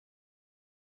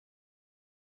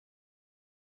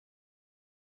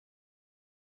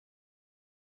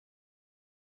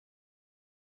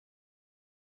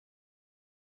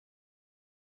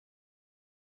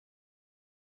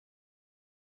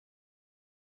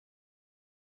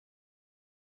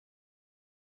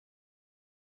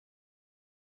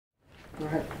Go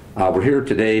ahead. We're here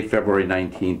today, February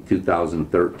 19th,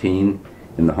 2013,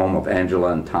 in the home of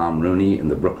Angela and Tom Rooney in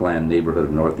the Brookland neighborhood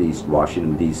of Northeast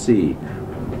Washington, D.C.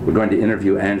 We're going to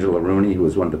interview Angela Rooney, who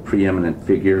was one of the preeminent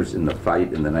figures in the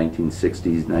fight in the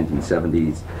 1960s,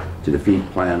 1970s to defeat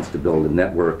plans to build a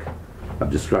network of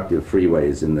destructive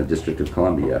freeways in the District of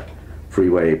Columbia.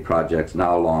 Freeway projects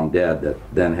now long dead that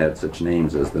then had such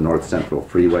names as the North Central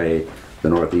Freeway, the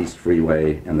Northeast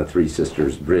Freeway, and the Three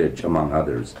Sisters Bridge, among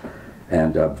others.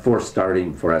 And before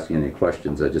asking any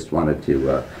questions, I just wanted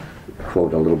to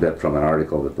quote a little bit from an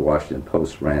article that the Washington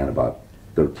Post ran about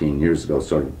 13 years ago,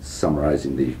 sort of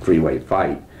summarizing the freeway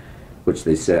fight, which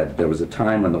they said, there was a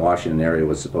time when the Washington area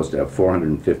was supposed to have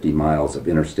 450 miles of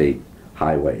interstate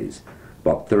highways.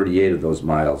 About 38 of those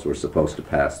miles were supposed to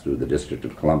pass through the District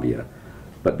of Columbia.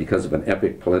 But because of an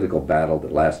epic political battle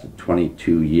that lasted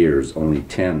 22 years, only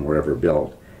 10 were ever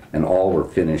built, and all were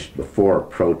finished before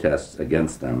protests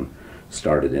against them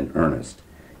started in earnest.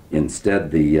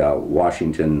 Instead, the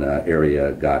Washington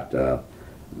area got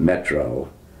Metro,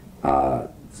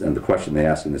 and the question they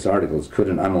asked in this article is, could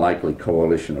an unlikely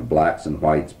coalition of blacks and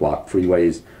whites block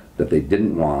freeways that they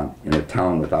didn't want in a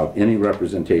town without any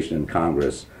representation in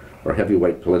Congress or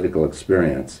heavyweight political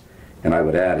experience, and I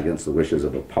would add, against the wishes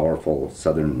of a powerful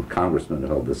Southern congressman who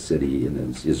held the city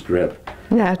in his grip.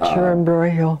 Natural and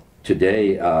Broyhill.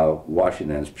 Today,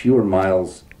 Washington has fewer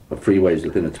miles of freeways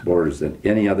within its borders than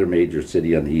any other major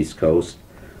city on the East Coast.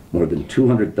 More than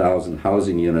 200,000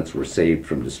 housing units were saved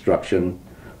from destruction.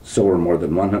 So were more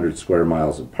than 100 square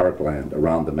miles of parkland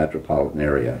around the metropolitan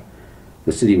area.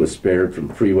 The city was spared from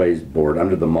freeways bored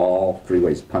under the mall,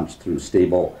 freeways punched through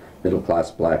stable,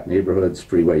 middle-class black neighborhoods,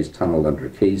 freeways tunneled under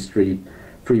K Street,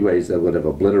 freeways that would have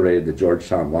obliterated the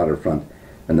Georgetown waterfront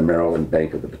and the Maryland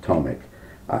bank of the Potomac.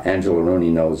 Angela Rooney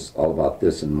knows all about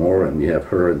this and more, and we have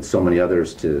her and so many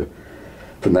others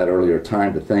from that earlier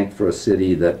time to thank for a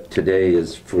city that today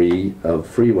is free of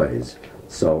freeways.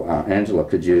 So, Angela,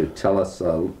 could you tell us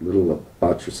a little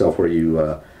about yourself, where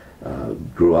you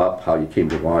grew up, how you came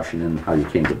to Washington, how you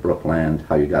came to Brookland,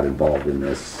 how you got involved in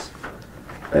this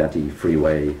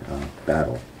anti-freeway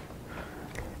battle?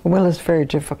 Well, it's very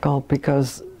difficult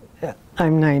because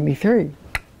I'm 93,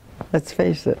 let's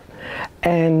face it.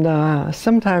 And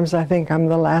sometimes I think I'm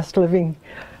the last living,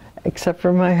 except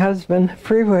for my husband,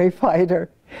 freeway fighter,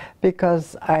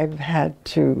 because I've had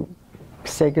to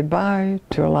say goodbye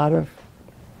to a lot of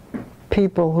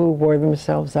people who wore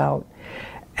themselves out.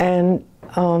 And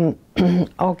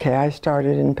okay, I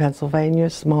started in Pennsylvania,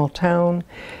 small town,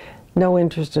 no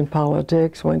interest in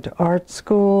politics, went to art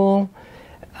school,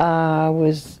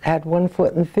 had one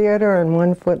foot in theater and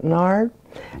one foot in art,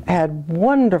 had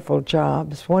wonderful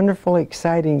jobs, wonderful,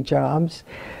 exciting jobs,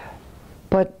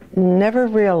 but never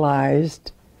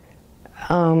realized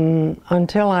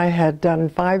until I had done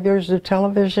 5 years of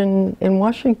television in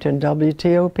Washington,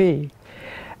 WTOP,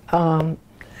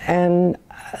 and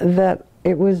that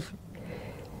I was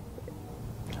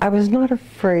not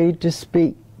afraid to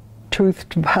speak truth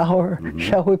to power,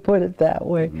 shall we put it that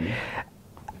way.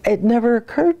 It never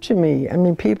occurred to me. I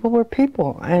mean, people were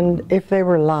people, and if they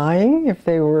were lying, if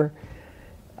they were,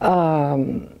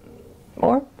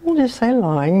 or we'll just say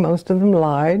lying, most of them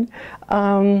lied,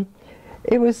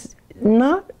 it was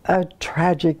not a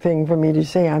tragic thing for me to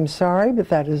say, I'm sorry, but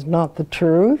that is not the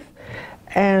truth.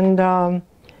 And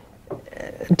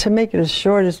to make it as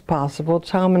short as possible,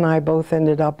 Tom and I both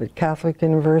ended up at Catholic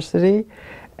University.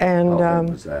 And how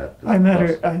was that? I met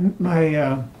her,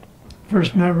 my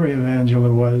first memory of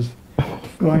Angela was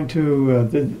going to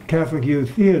the Catholic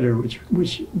Youth Theater,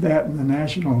 which that and the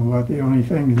National were the only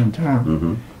things in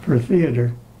town for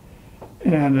theater.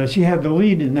 And she had the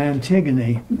lead in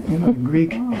Antigone, you know,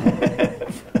 Greek.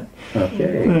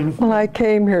 Okay. Well, I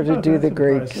came here to do the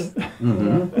Greeks.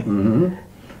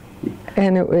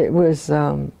 And it was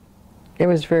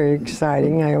very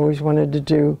exciting. I always wanted to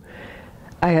do,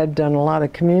 I had done a lot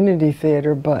of community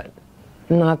theater, but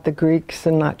not the Greeks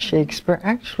and not Shakespeare.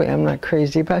 Actually, I'm not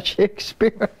crazy about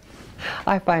Shakespeare.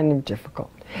 I find him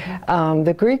difficult.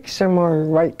 The Greeks are more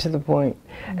right to the point.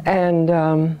 And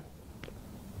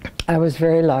I was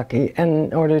very lucky. And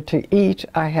in order to eat,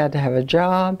 I had to have a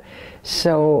job.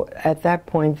 So at that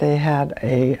point, they had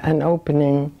an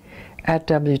opening at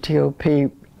WTOP,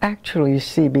 actually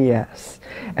CBS.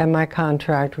 And my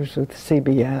contract was with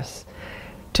CBS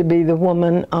to be the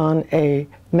woman on a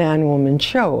man-woman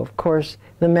show. Of course,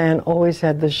 the man always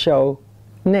had the show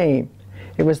name.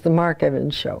 It was the Mark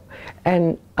Evans Show.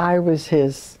 And I was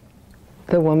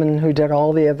the woman who did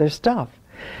all the other stuff.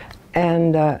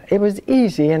 And it was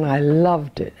easy, and I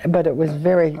loved it, but it was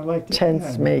very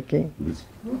tense-making.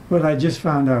 What I just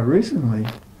found out recently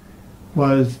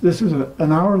was this was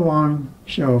an hour-long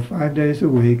show, 5 days a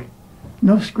week,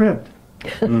 no script.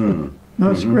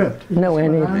 No script. You No just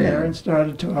went on anything. there and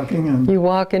started talking, and You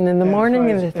walk in the morning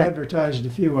and it's like, advertised a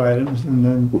few items, and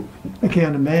then I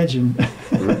can't imagine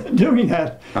doing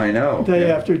that I know. day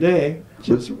yeah. after day.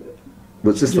 Just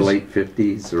Was this the just- late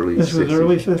 50s, early 60s? this was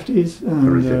early 50s and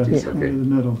Early 50s, into okay. the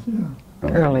middle. Yeah.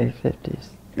 Okay. early 50s,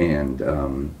 And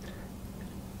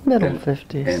middle and-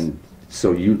 50s. and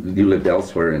so you lived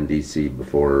elsewhere in D.C.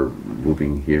 before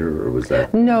moving here, or was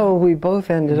that? No, we both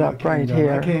ended I up came right down-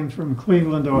 here. I came from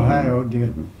Cleveland, Ohio,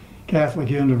 to Catholic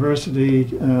University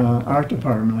art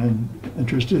department. I'm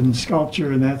interested in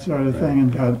sculpture and that sort of thing,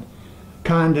 and got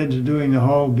conned into doing the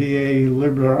whole BA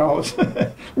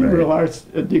liberal arts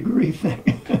degree thing.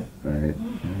 Right.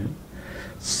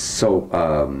 So,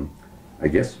 I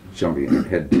guess jumping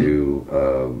ahead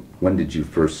to when did you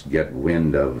first get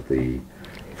wind of the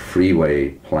freeway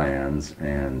plans,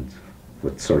 and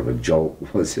what sort of a jolt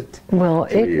was it? Well,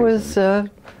 to you? it was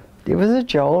a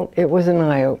jolt. It was an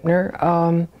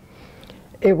eye-opener.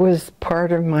 It was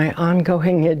part of my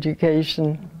ongoing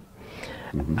education.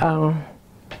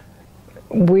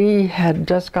 We had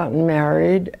just gotten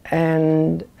married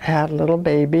and had a little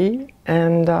baby,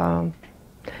 and I'm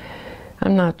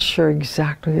not sure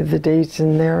exactly the dates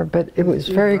in there, but it was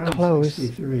very Around close.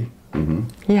 63.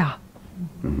 Yeah.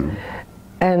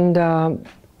 And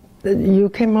you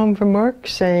came home from work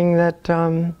saying that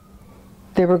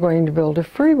they were going to build a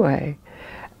freeway.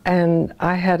 And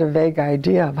I had a vague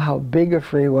idea of how big a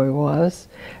freeway was,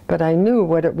 but I knew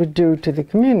what it would do to the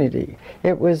community.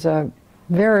 It was a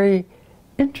very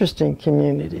interesting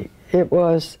community. It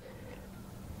was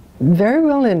very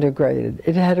well integrated.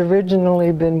 It had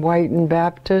originally been white and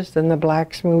Baptist, and the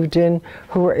blacks moved in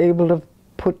who were able to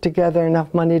put together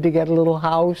enough money to get a little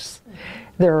house.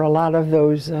 There are a lot of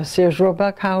those Sears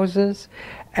Roebuck houses,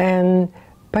 and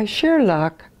by sheer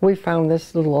luck, we found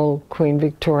this little old Queen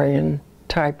Victorian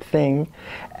type thing,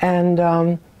 and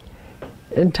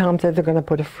Tom said they're going to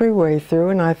put a freeway through,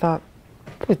 and I thought,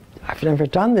 I've never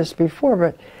done this before,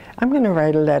 but I'm going to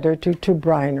write a letter to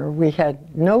Briner. We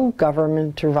had no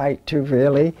government to write to,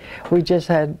 really. We just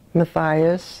had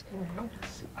Matthias.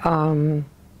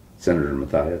 Senator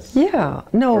Matthias? Yeah,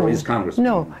 no. Or he's congressman?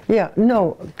 No, yeah,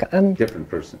 no. Different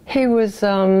person. He was,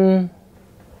 I'm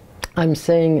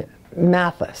saying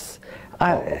Mathis.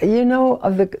 You know,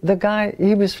 of the guy,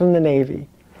 he was from the Navy.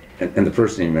 And the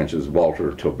person you mentioned was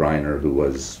Walter Tobriner, who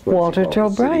was Walter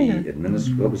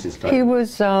Tobriner. What was his title? He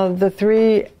was the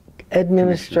three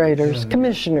administrators,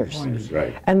 commissioners,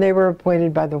 Right. and they were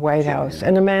appointed by the White House.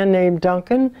 And a man named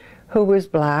Duncan, who was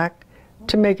black,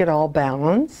 to make it all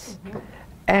balance.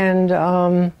 And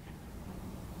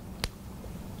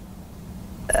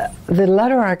the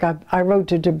letter I wrote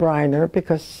to Briner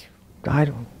because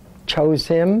I chose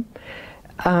him.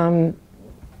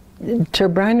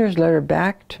 Briner's letter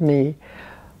back to me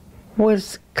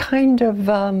was kind of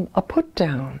a put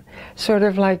down, sort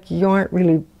of like, you aren't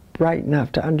really bright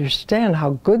enough to understand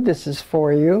how good this is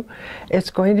for you. It's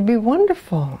going to be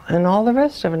wonderful, and all the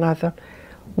rest of it. And I thought,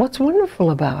 what's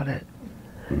wonderful about it?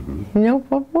 You know,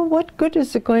 what good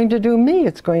is it going to do me?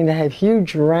 It's going to have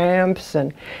huge ramps,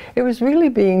 and it was really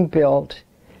being built,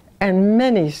 and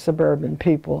many suburban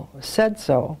people said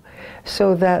so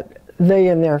that they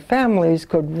and their families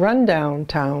could run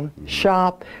downtown,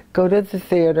 shop, go to the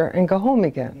theater, and go home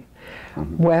again.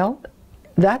 Well,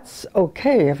 that's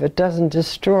okay if it doesn't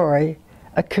destroy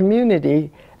a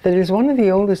community that is one of the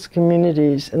oldest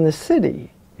communities in the city,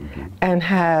 and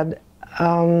had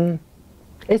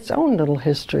its own little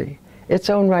history, its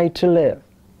own right to live.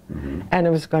 And it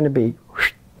was going to be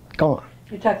gone.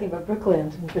 You're talking about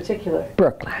Brookland in particular.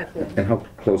 Brookland. And how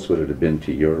close would it have been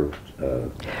to your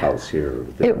house here?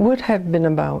 There, It would have been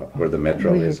about, where the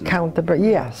metro we is could now? count the,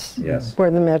 yes, Yes.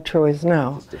 where the metro is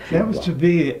now. Just a few That was blocks. to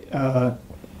be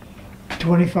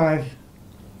 25,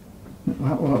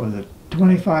 what was it?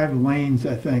 25 lanes,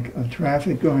 I think, of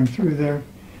traffic going through there.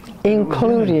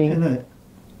 Including,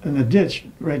 in a ditch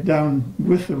right down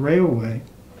with the railway,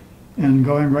 and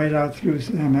going right out through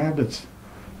Sam Abbott's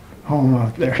home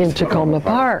out there. in Takoma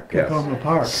Park. Yes. Takoma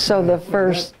Park. So the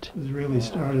first, That was really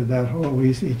started that whole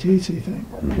ECTC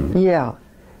thing. yeah.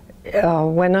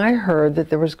 When I heard that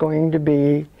there was going to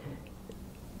be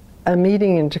a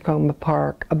meeting in Takoma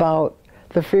Park about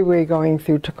the freeway going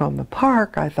through Takoma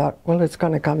Park, I thought, well, it's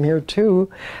going to come here too.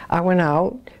 I went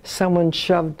out, someone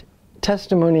shoved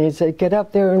testimony and said, get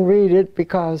up there and read it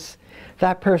because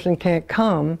that person can't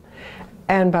come.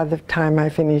 And by the time I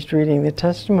finished reading the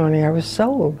testimony, I was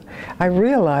sold. I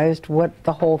realized what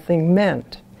the whole thing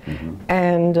meant.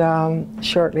 And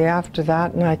shortly after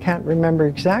that, and I can't remember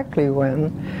exactly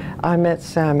when, I met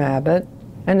Sam Abbott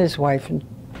and his wife and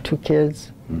 2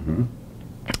 kids.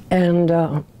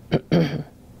 And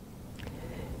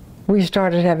we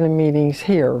started having meetings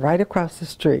here, right across the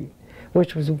street,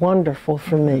 which was wonderful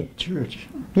for me. Church.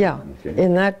 Yeah,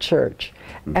 in that church.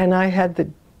 And I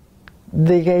had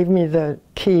they gave me the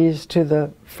keys to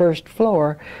the first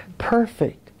floor,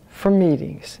 perfect for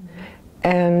meetings.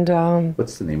 And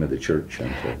what's the name of the church?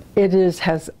 it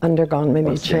has undergone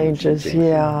many changes.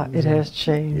 Yeah, it has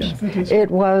changed.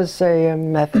 It was a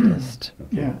Methodist.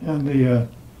 Yeah, and the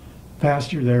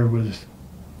pastor there was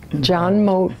John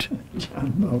Moat,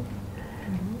 John Moat.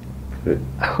 Good.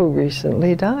 who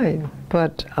recently died.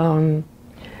 But the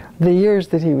years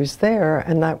that he was there,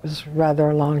 and that was rather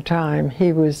a long time,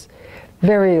 he was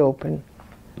very open.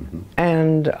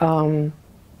 And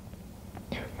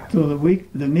So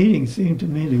the meeting seemed to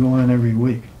me to go on every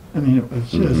week. I mean, it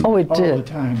was just Oh, it all did. the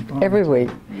time. every week.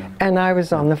 And I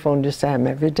was on the phone to Sam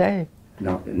every day.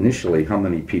 Now, initially, how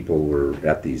many people were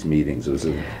at these meetings? It was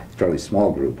a fairly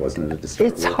small group, wasn't it, at the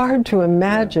start? It's hard to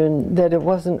imagine that it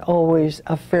wasn't always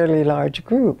a fairly large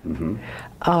group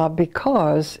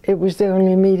because it was the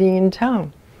only meeting in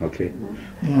town. Okay.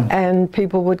 Yeah. And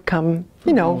people would come,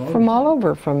 you know, from all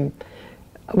over.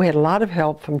 We had a lot of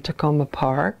help from Takoma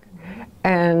Park,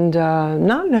 and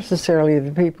not necessarily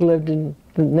the people who lived in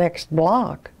the next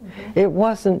block. It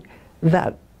wasn't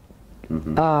that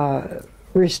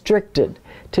restricted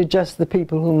to just the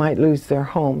people who might lose their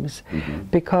homes,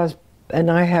 because, and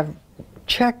I have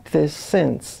checked this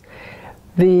since,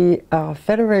 the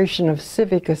Federation of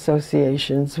Civic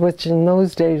Associations, which in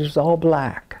those days was all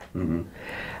black,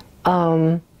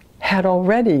 had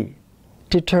already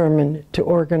determined to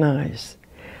organize,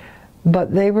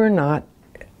 but they were not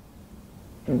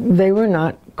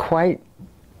quite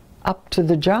up to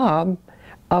the job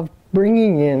of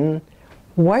bringing in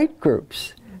white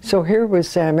groups. So here was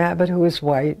Sam Abbott, who was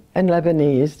white and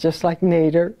Lebanese, just like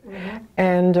Nader,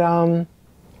 and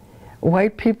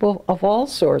white people of all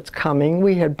sorts coming.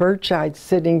 We had Burchide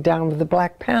sitting down with the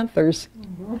Black Panthers,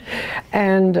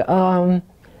 and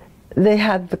they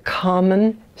had the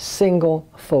common single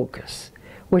focus,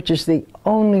 which is the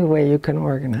only way you can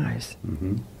organize.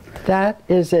 That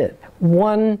is it,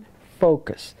 one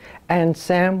focus. And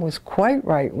Sam was quite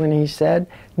right when he said,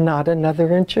 not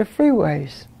another inch of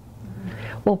freeways.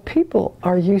 Well, people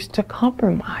are used to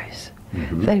compromise.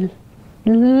 They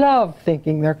love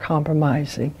thinking they're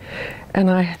compromising. And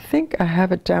I think I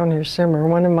have it down here somewhere,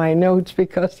 one of my notes,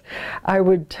 because I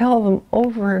would tell them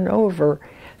over and over,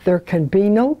 there can be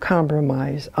no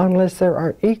compromise unless there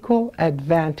are equal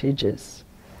advantages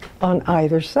on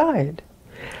either side.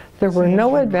 There were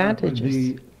no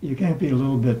advantages. You can't be a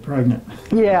little bit pregnant.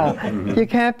 Yeah, you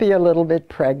can't be a little bit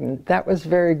pregnant. That was a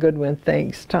very good one.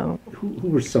 Thanks, Tom. Who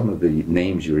were some of the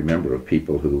names you remember of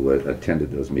people who attended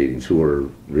those meetings, who were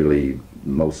really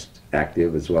most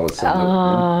active, as well as some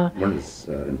that weren't as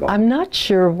involved? I'm not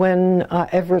sure when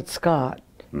Everett Scott,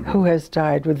 who has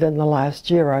died within the last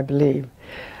year, I believe,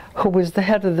 who was the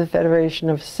head of the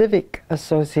Federation of Civic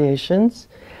Associations,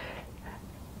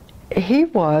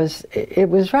 it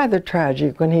was rather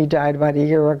tragic when he died about a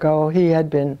year ago. He had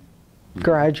been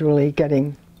gradually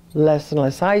getting less and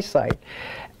less eyesight,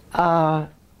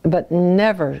 but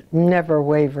never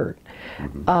wavered.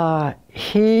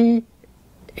 He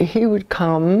would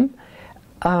come,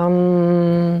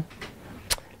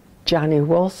 Johnny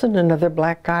Wilson, another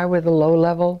black guy with a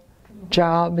low-level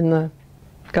job in the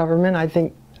government. I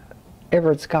think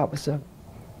Everett Scott was a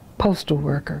postal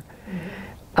worker.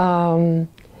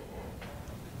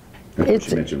 You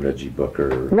mentioned Reggie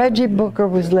Booker. Reggie Booker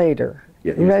was later.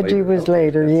 Yeah, he was Reggie later. was Okay,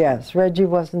 later, that's- yes. Reggie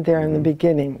wasn't there in the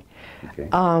beginning. Okay.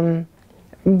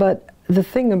 But the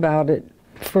thing about it,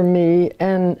 for me,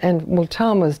 and well,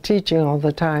 Tom was teaching all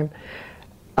the time,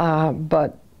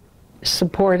 but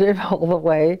supportive all the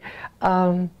way.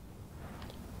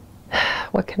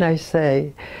 What can I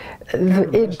say?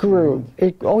 It grew.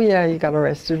 Oh yeah, he got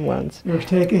arrested once. They were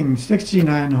taking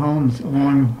 69 homes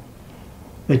along.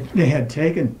 They had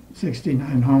taken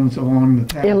 69 homes along the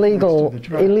path Illegal, next to the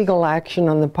tracks. illegal action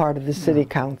on the part of the city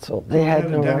council. They had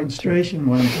had no a right to. demonstration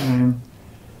one time.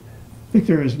 I think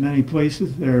there was many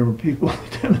places there were people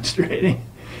demonstrating.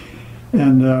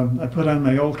 And I put on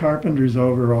my old carpenter's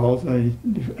overalls, a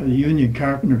union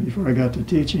carpenter before I got to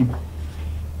teaching.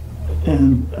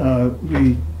 And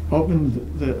we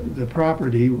opened the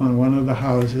property on one of the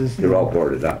houses. They're all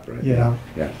boarded up, right? Yeah.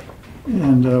 Yeah.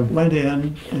 And went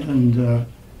in, and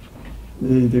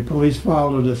the police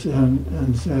followed us in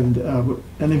and said,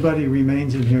 anybody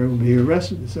remains in here will be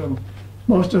arrested. So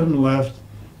most of them left,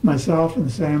 myself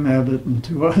and Sam Abbott and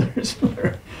two others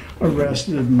were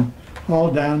arrested and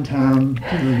hauled downtown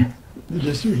to the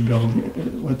district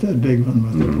building, what that big one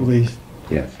with the police.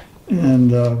 Yes.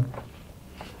 And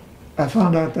I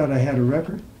found out that I had a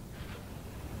record.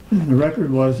 And the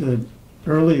record was that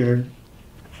earlier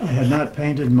I had not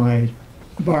painted my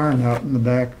barn out in the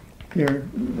back here.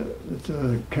 It's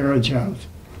a carriage house.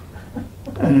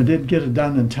 And I didn't get it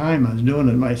done in time. I was doing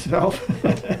it myself.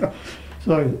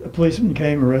 So a policeman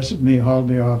came, arrested me, hauled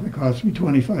me off. It cost me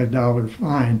 $25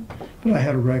 fine, but I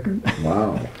had a record.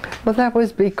 Wow. Well, that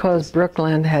was because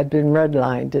Brookland had been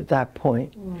redlined at that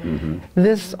point.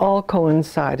 This all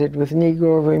coincided with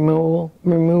Negro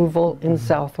removal in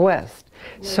Southwest.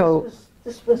 So,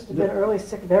 This must have been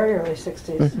very early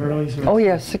 60s. Early oh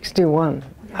yeah, 61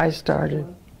 I started.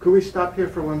 Could we stop here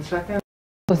for 1 second?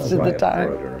 Most of the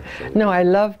time. No, I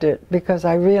loved it because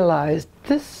I realized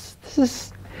this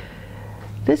is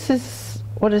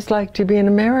what it's like to be an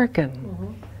American.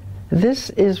 This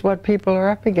is what people are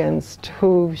up against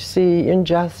who see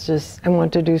injustice and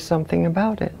want to do something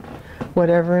about it,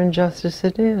 whatever injustice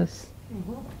it is.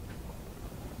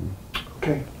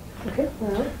 Okay. Okay,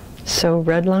 well, So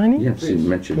redlining? Yes, you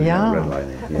mentioned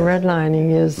redlining. Yes.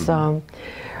 Redlining is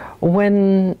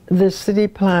when the city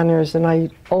planners, and I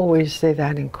always say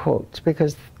that in quotes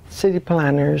because city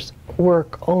planners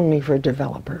work only for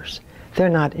developers. They're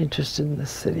not interested in the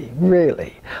city,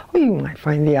 really. Well, you might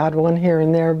find the odd one here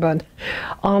and there, but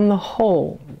on the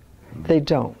whole, they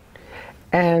don't.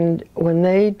 And when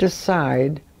they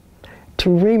decide to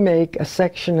remake a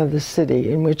section of the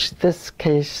city, in which this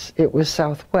case it was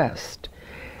Southwest,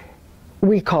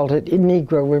 we called it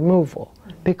Negro removal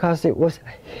because it was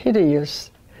a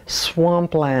hideous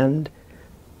swampland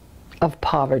of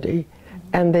poverty,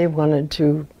 and they wanted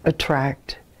to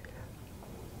attract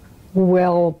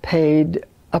well-paid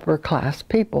upper-class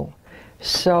people.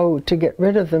 So to get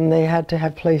rid of them, they had to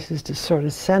have places to sort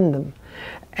of send them.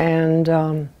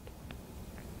 And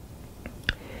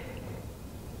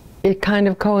it kind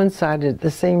of coincided at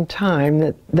the same time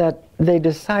that they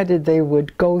decided they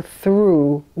would go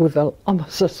through with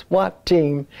almost a SWAT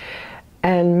team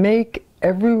and make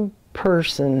every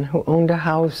person who owned a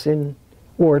house in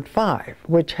Ward 5,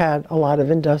 which had a lot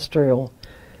of industrial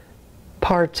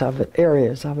parts of it,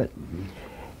 areas of it,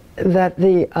 that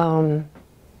they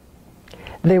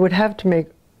would have to make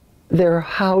their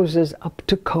houses up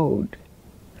to code.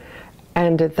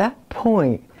 And at that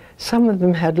point, some of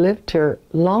them had lived here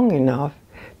long enough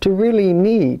to really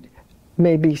need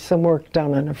maybe some work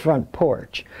done on a front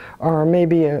porch, or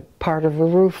maybe a part of a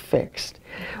roof fixed.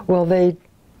 Well, they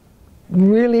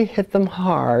really hit them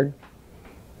hard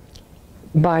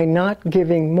by not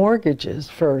giving mortgages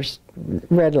first,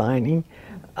 redlining,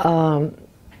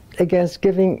 against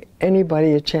giving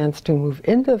anybody a chance to move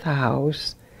into the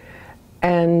house.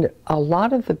 And a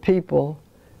lot of the people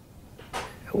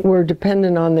were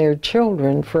dependent on their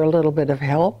children for a little bit of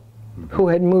help, who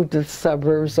had moved to the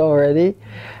suburbs already.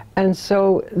 And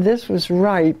so this was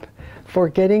ripe for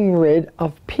getting rid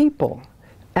of people.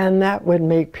 And that would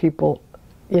make people,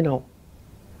 you know,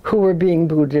 who were being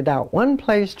booted out one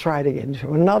place, try to get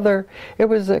into another. It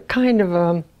was a kind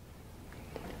of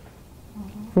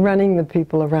running the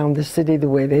people around the city the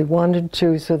way they wanted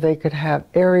to, so they could have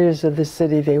areas of the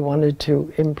city they wanted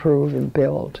to improve and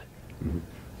build.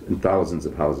 And thousands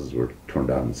of houses were torn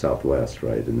down in Southwest,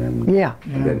 right? And then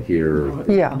And then here,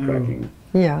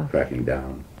 cracking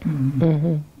down.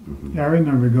 Yeah, I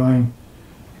remember going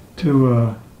to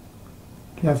a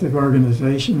Catholic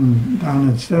organization down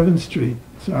at 7th Street,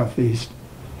 Southeast,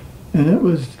 and it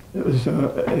was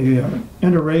a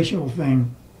interracial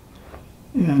thing,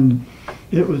 and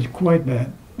it was quite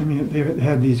bad. I mean, they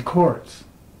had these courts,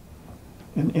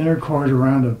 an inner court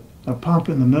around a pump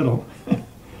in the middle,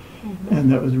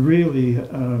 and that was really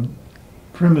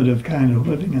primitive kind of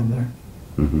living in there.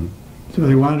 So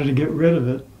they wanted to get rid of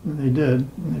it, and they did.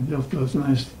 And they built those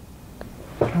nice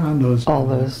condos. All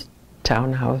those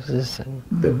townhouses. And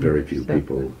that very few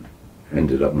people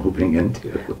ended up moving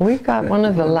into. we got one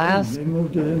of the last, They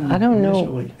moved it in I don't know.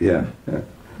 initially. Yeah.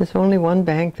 there's only one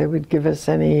bank that would give us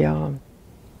any,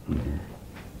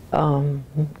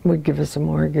 would give us a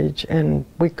mortgage, and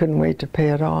we couldn't wait to pay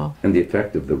it off. And the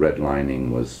effect of the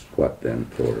redlining was what then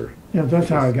for? Yeah, that's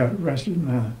how I got arrested.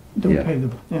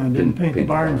 Didn't paint the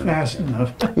barn fast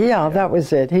enough. Yeah, that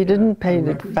was it. He didn't paint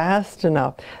it fast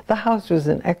enough. The house was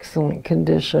in excellent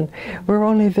condition. We're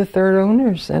only the third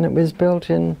owners, and it was built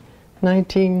in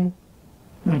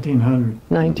 1900.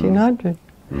 1900.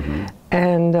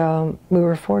 And we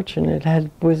were fortunate.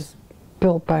 It was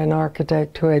built by an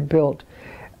architect who had built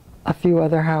a few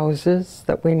other houses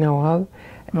that we know of.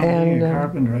 Well, being a And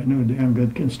carpenter, I knew damn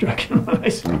good construction when I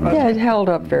started. yeah, it held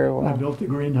up very I well. built the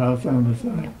greenhouse on the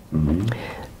side.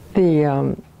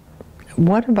 The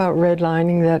what about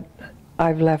redlining that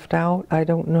I've left out? I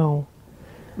don't know.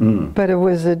 But it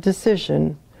was a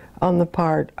decision on the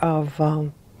part of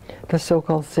the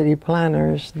so-called city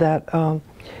planners that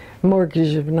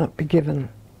mortgages would not be given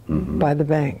by the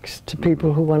banks to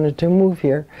people who wanted to move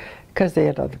here because they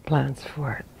had other plans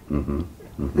for it.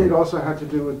 It also had to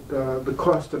do with the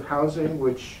cost of housing,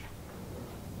 which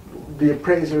the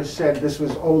appraisers said this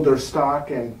was older stock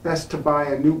and best to buy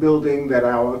a new building, that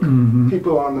our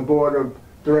people on the board of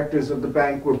directors of the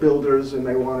bank were builders and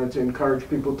they wanted to encourage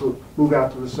people to move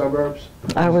out to the suburbs.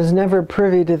 I was never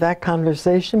privy to that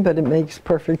conversation, but it makes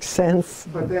perfect sense.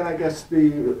 But then I guess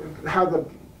how the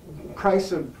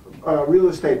price of real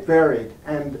estate varied,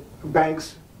 and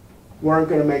banks weren't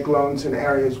going to make loans in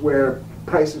areas where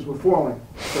prices were falling.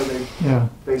 So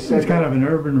they said It's kind of an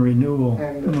urban renewal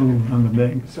And- move on the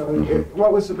bank. So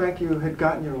what was the bank you had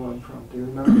gotten your loan from? Do you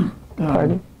remember?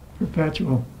 Pardon?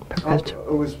 Perpetual. Oh,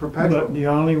 it was Perpetual. But the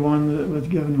only one that was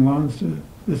giving loans to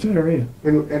this area,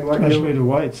 In what especially year? the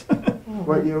whites.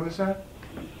 What year was that?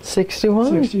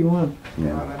 61? 61.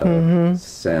 Yeah.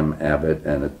 Sam Abbott,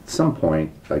 and at some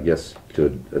point, I guess,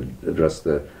 to address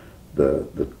the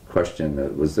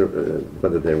question, was there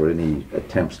whether there were any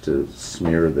attempts to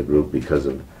smear the group because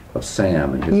of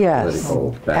Sam and his Yes,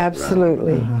 political background?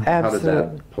 absolutely, How did absolutely.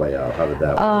 that play out? How did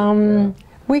that work?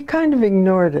 We kind of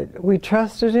ignored it. We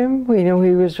trusted him. We knew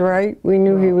he was right. We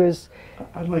knew he was.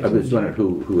 I'd like I to was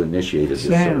wondering who initiated this.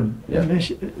 Sam,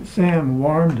 Sam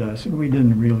warned us, and we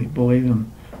didn't really believe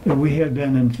him, that we had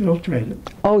been infiltrated.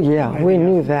 Oh yeah, by we the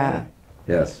knew FBI. that.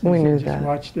 Yes. We knew Just that.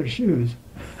 watch their shoes.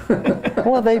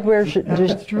 Well, they wear That's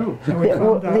just. true. And we Yeah,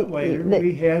 well, found out later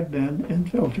we had been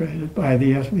infiltrated by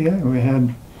the FBI.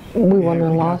 We won actually a got the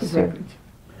lawsuit.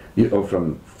 records.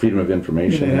 From Freedom of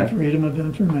Information. They had Act? freedom of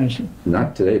information.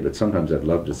 Not today, but sometimes I'd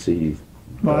love to see.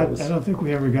 But those. I don't think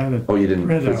we ever got it. Oh, you didn't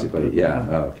printed out, physically? but, Yeah.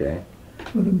 Oh, okay.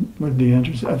 Would be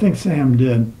interesting. I think Sam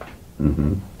did.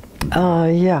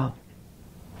 Yeah,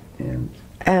 And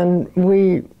and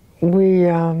we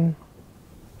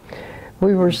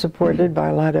were supported by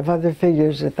a lot of other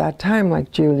figures at that time,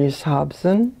 like Julius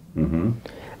Hobson,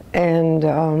 and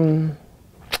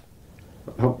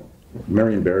how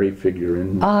Marion Barry figure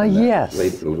in? that yes,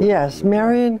 late- a little- yes.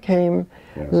 Marion came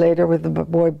Yes. later with the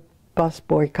bus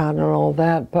boycott and all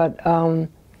that. But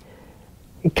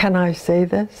can I say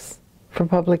this for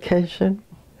publication?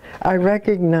 I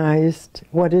recognized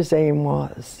what his aim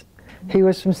was. He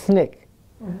was from SNCC,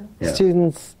 Yes.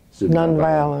 Students Student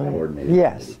Nonviolent Nonviolent. Coordinated.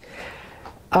 Yes.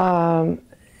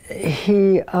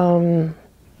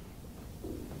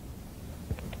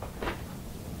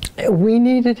 We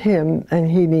needed him and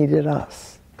he needed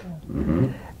us.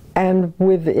 And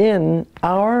within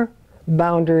our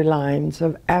boundary lines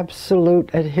of absolute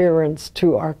adherence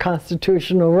to our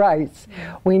constitutional rights,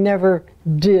 we never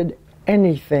did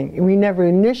anything. We never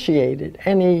initiated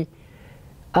any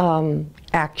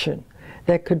action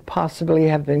that could possibly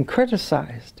have been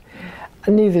criticized.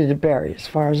 Neither did Barry, as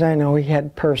far as I know. He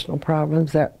had personal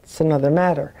problems. That's another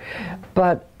matter.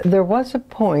 But there was a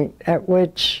point at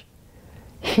which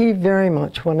he very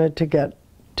much wanted to get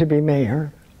to be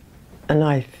mayor.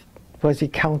 And was he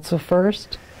council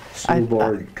first? School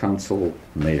board, council,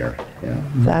 mayor. Yeah.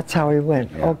 That's how he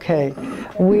went. Yeah. Okay.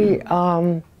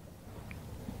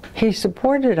 He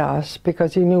supported us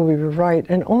because he knew we were right,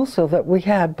 and also that we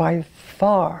had by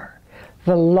far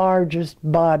the largest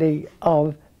body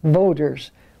of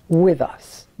voters with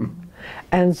us.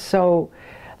 And so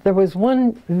there was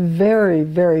one very,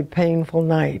 very painful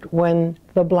night when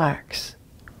the blacks,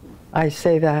 I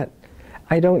say that,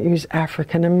 I don't use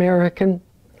African American,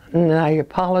 and I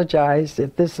apologize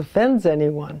if this offends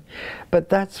anyone, but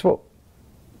that's what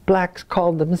blacks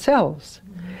called themselves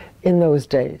in those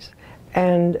days.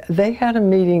 And they had a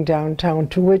meeting downtown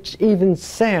to which even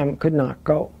Sam could not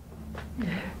go,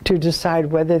 to decide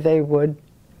whether they would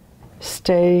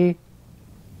stay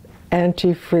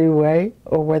anti-freeway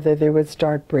or whether they would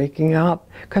start breaking up,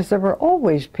 because there were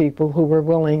always people who were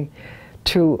willing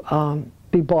to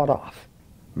be bought off.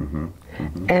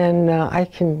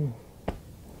 And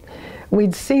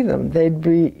we'd see them. They'd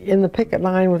be in the picket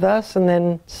line with us, and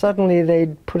then suddenly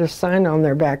they'd put a sign on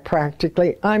their back,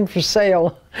 practically, "I'm for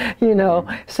sale," you know.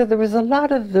 So there was a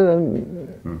lot of the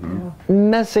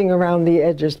messing around the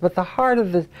edges, but the heart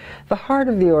of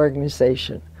the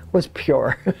organization was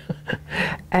pure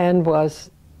and was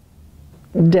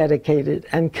dedicated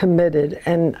and committed,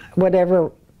 and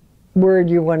whatever word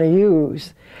you want to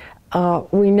use,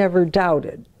 we never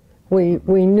doubted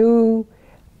We knew,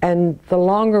 and the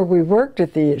longer we worked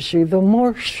at the issue, the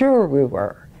more sure we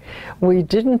were. We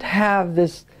didn't have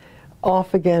this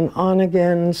off again, on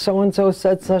again, so-and-so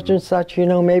said such and such, you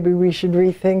know, maybe we should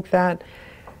rethink that.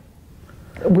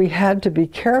 We had to be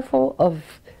careful of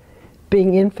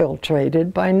being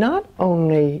infiltrated by not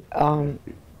only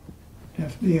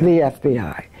FBI. the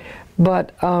FBI,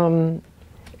 but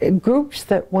groups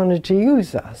that wanted to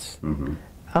use us.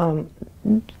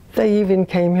 They even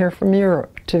came here from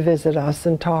Europe to visit us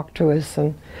and talk to us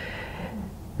and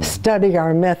study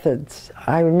our methods.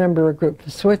 I remember a group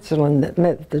from Switzerland that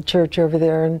met at the church over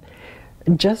there and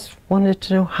just wanted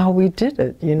to know how we did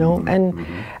it, you know. And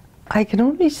I can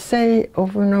only say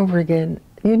over and over again,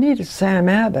 you need a Sam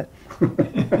Abbott.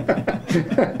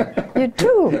 You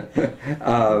do.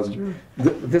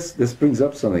 This brings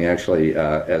up something actually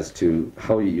as to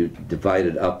how you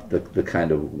divided up the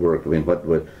kind of work. I mean, what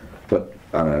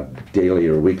on a daily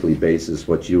or weekly basis,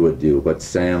 what you would do, what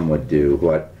Sam would do,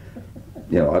 what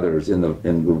others in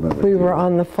movement would do. We were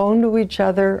on the phone to each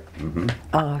other.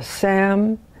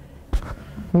 Sam,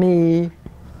 me,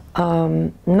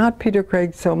 not Peter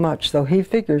Craig so much, though he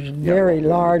figures very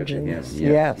large in this.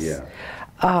 Yes.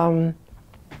 There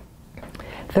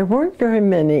weren't very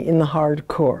many in the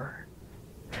hardcore.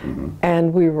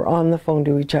 And we were on the phone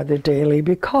to each other daily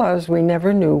because we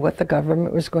never knew what the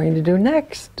government was going to do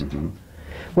next.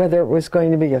 Whether it was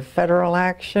going to be a federal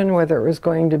action, whether it was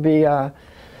going to be a...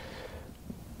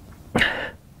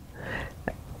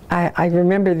 I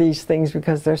remember these things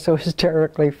because they're so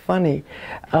hysterically funny.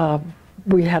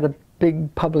 We had a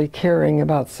big public hearing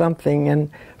about something, and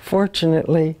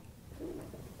fortunately,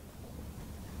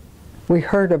 we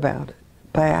heard about it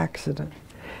by accident.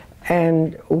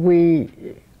 And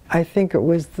I think it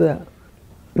was the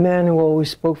man who always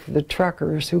spoke for the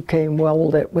truckers who came well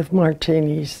lit with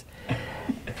martinis.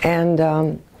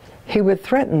 And he would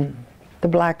threaten the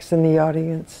blacks in the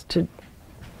audience to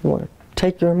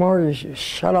take your mortgages,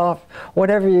 shut off,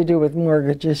 whatever you do with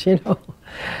mortgages, you know.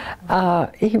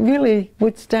 He really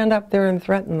would stand up there and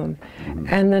threaten them.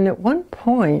 And then at one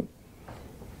point,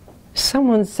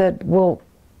 someone said, well,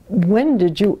 when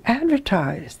did you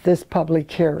advertise this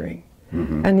public hearing?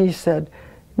 And he said,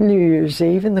 New Year's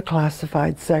Eve in the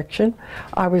classified section.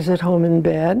 I was at home in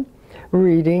bed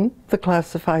reading the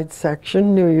classified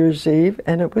section New Year's Eve,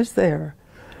 and it was there.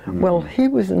 Well, he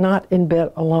was not in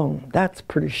bed alone, that's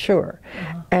pretty sure.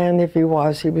 And if he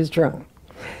was drunk.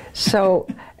 So,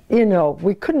 you know,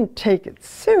 we couldn't take it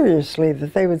seriously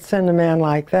that they would send a man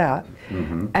like that.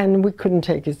 And we couldn't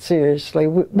take it seriously.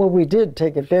 Well, we did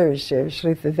take it very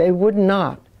seriously that they would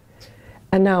not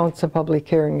announce a public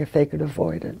hearing if they could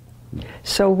avoid it.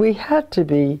 So we had to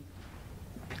be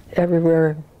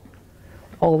everywhere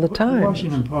all the time. The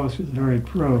Washington Post was very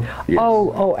pro.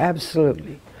 Oh,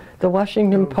 absolutely. The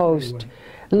Washington Post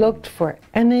looked for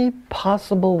any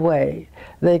possible way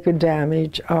they could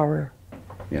damage our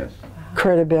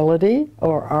credibility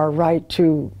or our right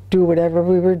to do whatever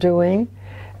we were doing.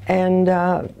 And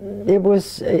it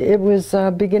was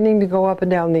beginning to go up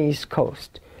and down the East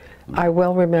Coast. I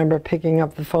well remember picking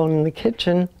up the phone in the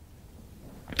kitchen,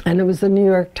 and it was the New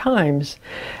York Times.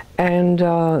 And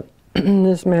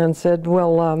this man said,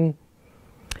 well,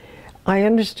 I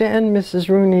understand, Mrs.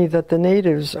 Rooney, that the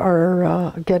natives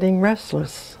are getting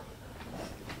restless.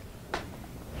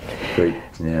 Great,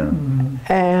 yeah.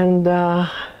 And,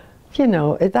 you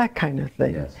know, that kind of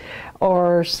thing.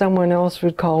 Or someone else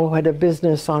would call who had a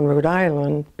business on Rhode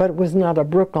Island, but was not a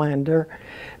Brooklander,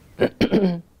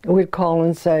 would call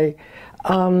and say,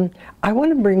 I want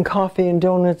to bring coffee and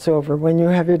donuts over when you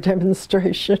have your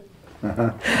demonstration.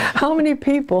 How many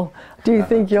people do you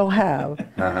think you'll have?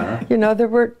 You know, there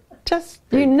were just,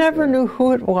 you never knew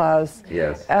who it was.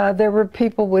 There were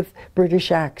people with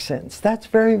British accents. That's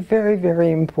very, very,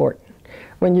 very important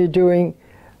when you're doing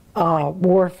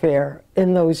warfare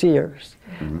in those years.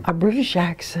 A British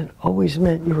accent always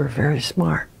meant you were very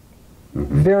smart,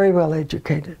 very well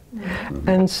educated.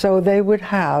 And so they would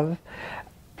have,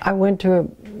 I went to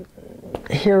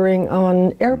a hearing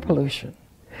on air pollution.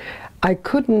 I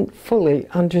couldn't fully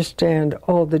understand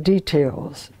all the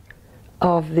details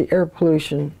of the air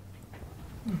pollution.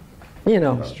 You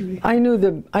know, I knew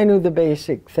the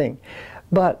basic thing,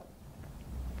 but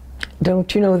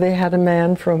don't you know they had a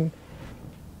man from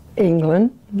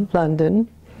England, London,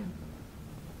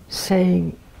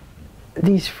 saying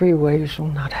these freeways will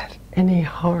not have any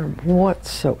harm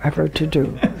whatsoever to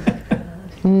do.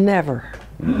 Never.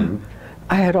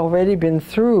 I had already been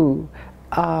through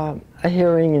a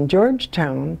hearing in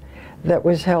Georgetown that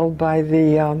was held by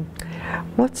the,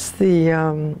 what's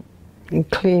the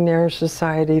Clean Air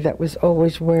Society that was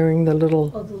always wearing the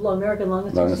little... Oh, the American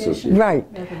Lung Lung Association? Right.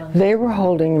 American Lung They were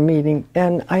holding a meeting,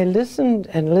 and I listened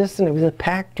and listened. It was a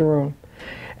packed room.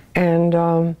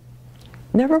 And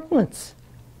never once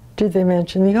did they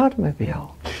mention the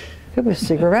automobile. It was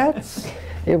cigarettes.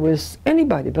 It was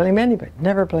anybody, blame anybody.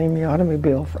 Never blame the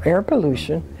automobile for air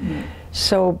pollution.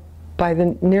 So by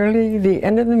nearly the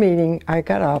end of the meeting, I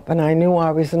got up, and I knew I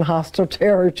was in hostile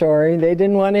territory. They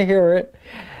didn't want to hear it.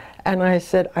 And I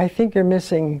said, I think you're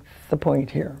missing the point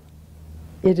here.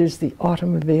 It is the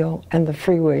automobile and the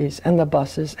freeways and the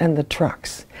buses and the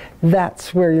trucks.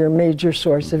 That's where your major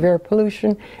source of air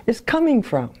pollution is coming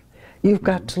from. You've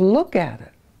got to look at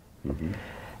it.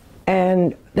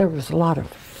 And there was a lot of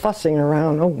fussing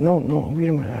around. Oh, no, we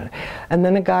don't want that. And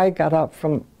then a guy got up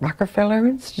from Rockefeller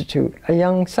Institute, a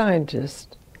young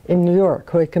scientist in New York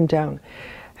who had come down,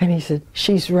 and he said,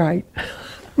 she's right.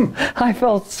 I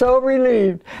felt so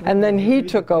relieved. And then he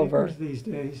took over. These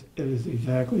days, it is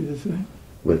exactly the same.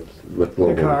 With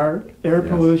global... The car, air Yes,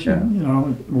 pollution, yeah. you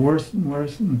know, worse and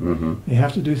worse, and they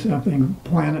have to do something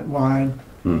planet-wide.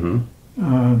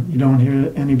 You don't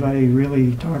hear anybody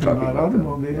really talking about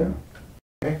automobile.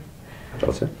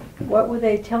 Chelsea? What were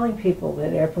they telling people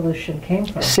that air pollution came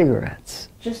from? Cigarettes.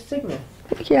 Just cigarettes.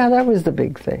 Yeah, that was the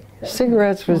big thing.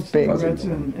 Cigarettes was big. Cigarettes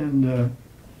and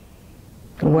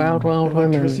Wild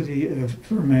women. electricity what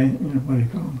do you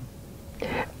call them?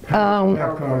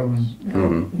 Alcohol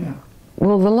and, yeah.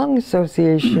 Well, the Lung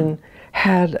Association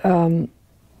had an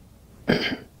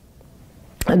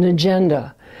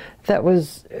agenda that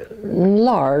was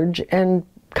large and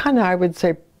kind of, I would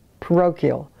say,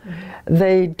 parochial.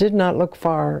 They did not look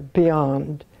far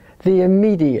beyond the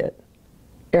immediate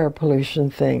air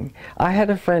pollution thing. I had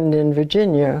a friend in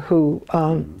Virginia who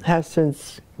has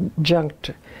since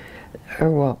junked, or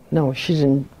well, no, she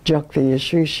didn't junk the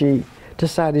issue. She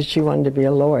decided she wanted to be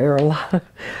a lawyer. A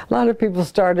lot of people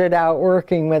started out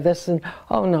working with us and,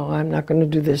 oh no, I'm not going to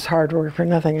do this hard work for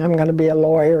nothing. I'm going to be a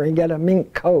lawyer and get a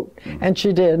mink coat. And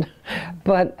she did.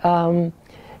 But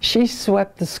she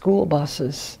swept the school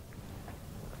buses,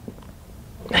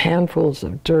 handfuls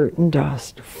of dirt and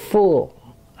dust,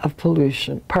 full of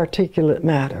pollution, particulate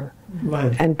matter,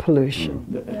 Lead. and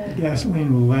pollution.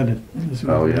 Gasoline with lead in the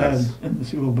school, lead in the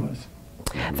school bus.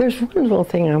 There's one little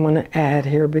thing I want to add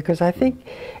here because I think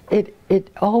it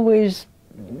always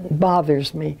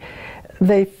bothers me.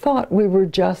 They thought we were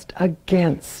just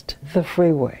against the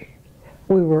freeway.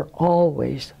 We were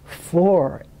always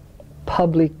for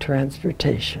public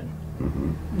transportation.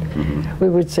 We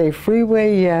would say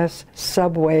freeway yes,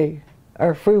 subway,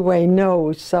 or freeway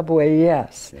no, subway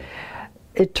yes.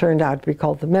 It turned out to be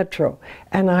called the Metro.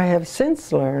 And I have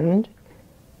since learned,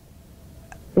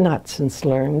 not since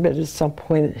learned, but at some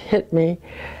point it hit me,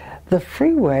 the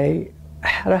freeway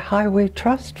had a highway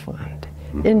trust fund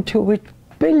into which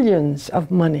billions of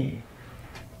money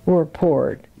were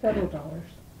poured. Federal dollars.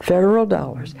 Federal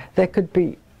dollars that could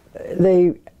be,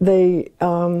 they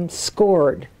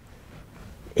scored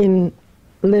in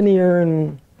linear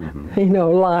and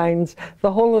lines.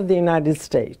 The whole of the United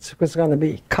States was going to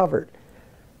be covered.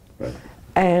 Right.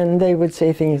 And they would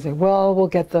say things like, well, we'll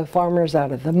get the farmers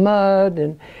out of the mud,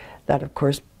 and that, of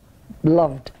course,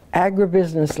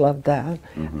 agribusiness loved that.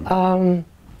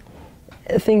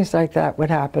 Things like that would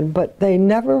happen, but they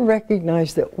never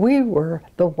recognized that we were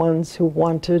the ones who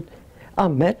wanted a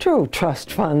Metro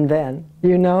Trust Fund then,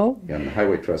 you know? Yeah, and the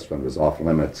Highway Trust Fund was off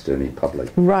limits to any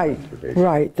public Right, transportation.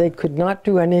 right. They could not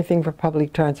do anything for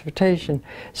public transportation.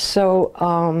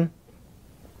 So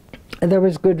there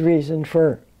was good reason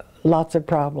for lots of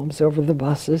problems over the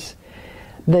buses.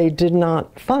 They did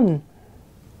not fund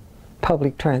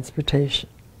public transportation.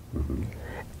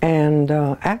 And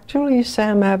actually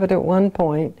Sam Abbott at one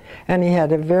point, and he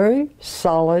had a very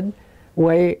solid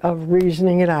way of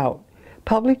reasoning it out,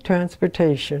 public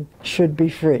transportation should be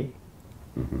free.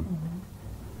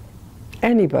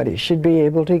 Anybody should be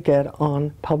able to get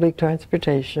on public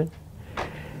transportation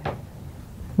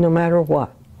no matter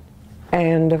what.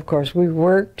 And of course we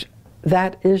worked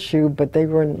that issue, but they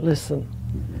wouldn't listen.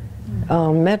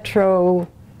 Metro,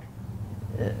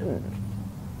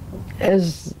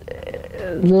 as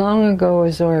long ago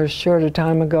as, or as short a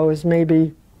time ago as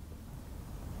maybe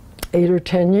 8 or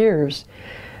 10 years,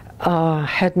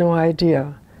 had no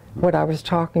idea what I was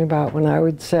talking about when I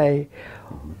would say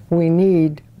we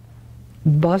need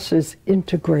buses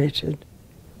integrated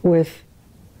with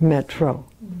Metro.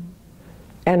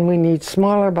 And we need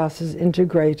smaller buses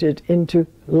integrated into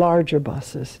larger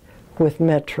buses with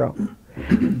Metro.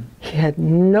 He had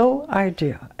no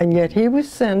idea, and yet he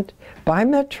was sent by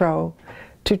Metro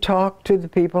to talk to the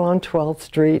people on 12th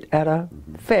Street at a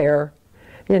fair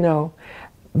you know.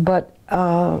 But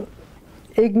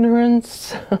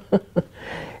ignorance,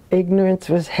 ignorance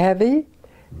was heavy,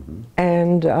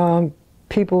 and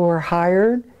people were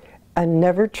hired and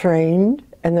never trained,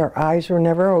 and their eyes were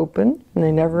never opened, and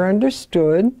they never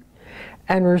understood,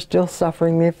 and we're still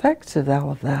suffering the effects of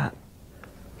all of that.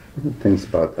 Things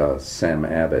about Sam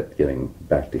Abbott, getting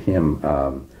back to him,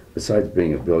 besides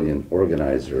being a brilliant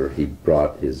organizer, he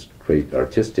brought his great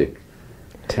artistic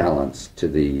talents to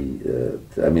the,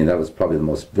 I mean, that was probably the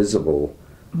most visible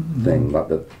thing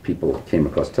that people came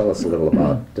across. Tell us a little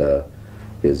about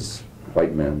his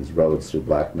white men's roads through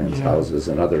black men's houses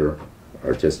and other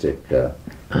artistic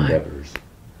endeavors.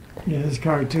 Yeah, his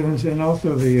cartoons, and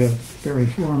also the very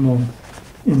formal,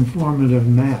 informative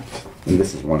maps. And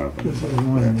this is one of them. This is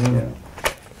one, yeah.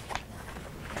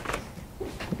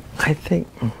 I think.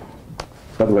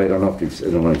 By the way, I don't know if we've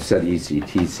said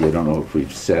ECTC. I don't know if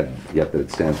we've said yet that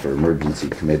it stands for Emergency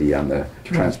Committee on the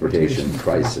Transportation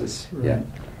Crisis. Right. Yeah.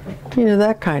 You know,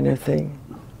 that kind of thing.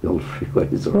 Build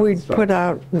freeways. We'd put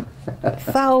out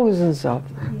thousands of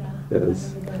them.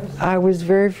 Yes. I was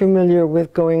very familiar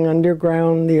with going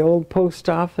underground, the old post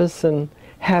office, and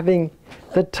having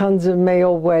the tons of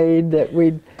mail weighed that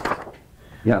we'd...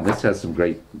 Yeah, this has some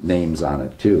great names on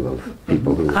it, too, of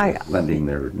people who are lending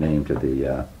their name to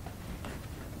the,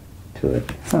 to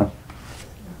it. Huh.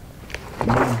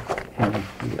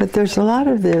 But there's a lot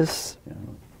of this.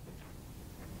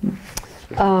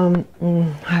 I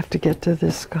have to get to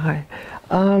this guy.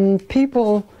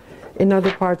 People in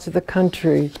other parts of the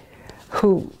country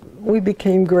who we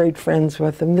became great friends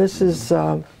with them. This is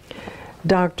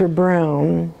Dr.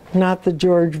 Brown, not the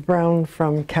George Brown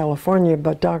from California,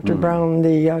 but Dr. Brown,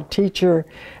 the teacher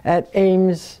at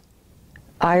Ames,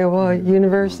 Iowa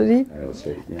University. Iowa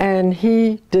State, yeah. And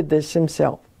he did this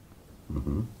himself.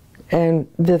 And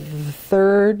the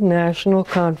third national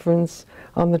conference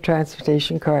on the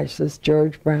transportation crisis,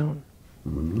 George Brown,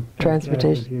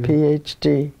 transportation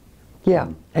PhD, yeah,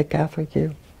 at Catholic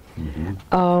U.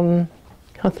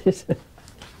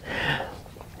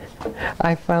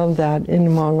 I found that in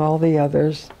among all the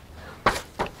others.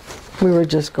 We were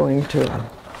just going to.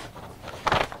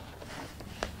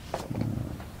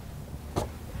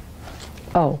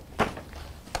 Oh,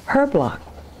 Herblock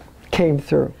came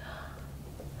through.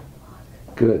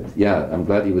 Good. Yeah, I'm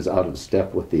glad he was out of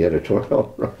step with the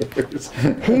editorial writers.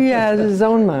 He has his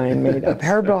own mind made up.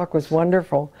 Herblock was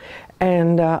wonderful.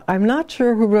 And I'm not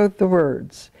sure who wrote the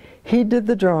words. He did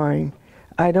the drawing.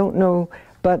 I don't know,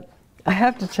 but I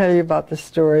have to tell you about the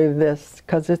story of this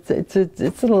because it's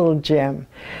a little gem.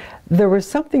 There was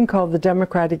something called the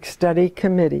Democratic Study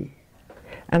Committee,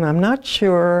 and I'm not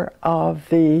sure of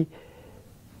the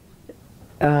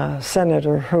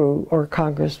senator who or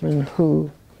congressman who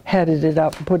headed it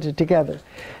up and put it together,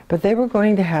 but they were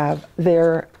going to have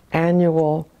their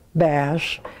annual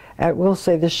bash at, we'll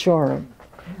say, the Shoreham.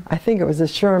 I think it was the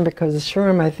Shoreham because the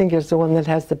Shoreham, I think, is the one that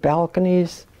has the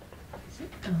balconies.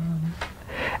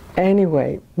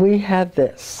 Anyway, we had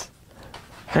this,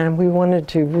 and we wanted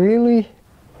to really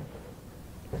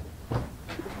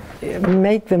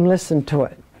make them listen to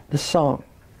it, the song.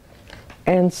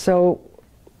 And so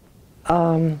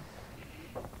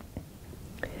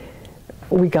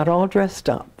we got all dressed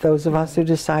up, those of us who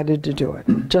decided to do it,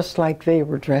 just like they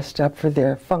were dressed up for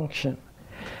their function.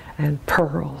 And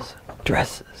pearls,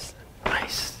 dresses,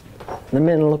 nice. The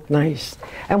men looked nice.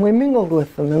 And we mingled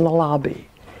with them in the lobby.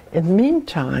 In the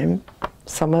meantime,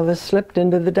 some of us slipped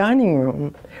into the dining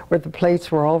room where the plates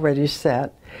were already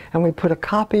set, and we put a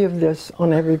copy of this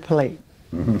on every plate.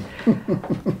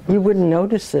 You wouldn't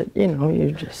notice it, you know,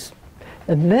 you just...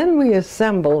 And then we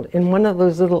assembled in one of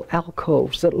those little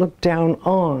alcoves that looked down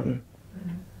on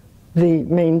the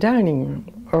main dining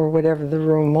room, or whatever the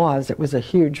room was. It was a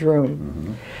huge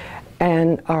room.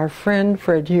 And our friend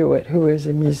Fred Hewitt, who is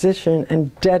a musician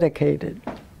and dedicated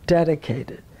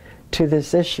to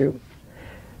this issue.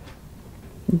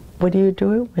 What do you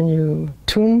do when you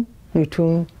tune? You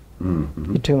tune,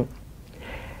 you tune.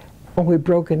 And we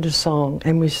broke into song,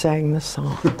 and we sang the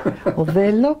song. Well, they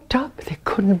looked up, they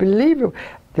couldn't believe it.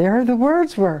 There the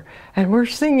words were, and we're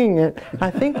singing it.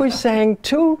 I think we sang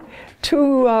two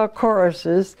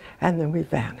choruses, and then we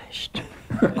vanished,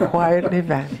 quietly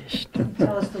vanished.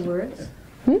 Tell us the words.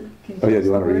 Oh yeah, do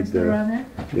you want to read the?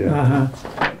 Yeah.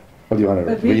 Oh, do you want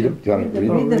to read them? Do you want to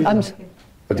read them? I'm,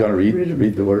 Do you want to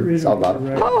read the words out loud?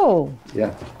 oh,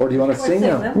 Yeah. Or do you want to sing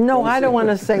them? no, I don't want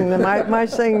to sing them. My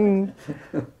singing,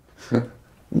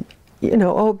 you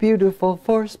know, oh beautiful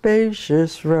for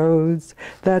spacious roads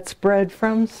that spread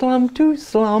from slum to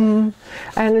slum.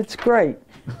 And it's great.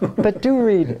 but do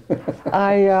read it.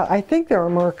 I think there are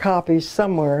more copies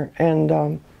somewhere,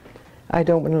 and I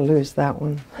don't want to lose that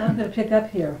one. I'm going to pick up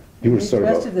here. You were The sort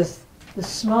rest of of this. The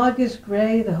smog is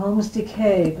gray, the homes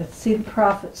decay, but see the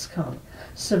profits come.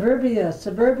 Suburbia,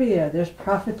 suburbia, there's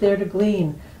profit there to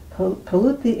glean.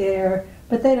 Pollute the air,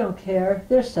 but they don't care,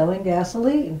 they're selling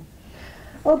gasoline.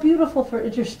 Oh, beautiful for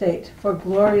interstate, for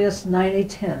glorious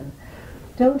 9010.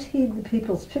 Don't heed the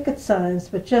people's picket signs,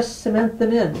 but just cement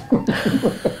them in.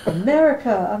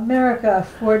 America, America,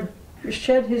 Ford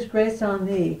shed his grace on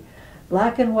thee.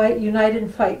 Black and white unite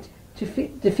and fight to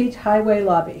defeat highway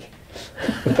lobby.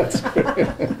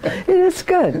 It is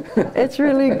good. It's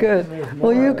really good.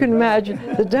 Well, you can imagine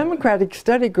the Democratic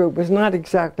Study Group was not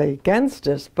exactly against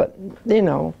us, but you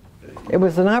know, it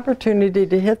was an opportunity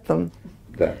to hit them,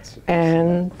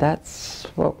 and that's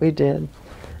what we did.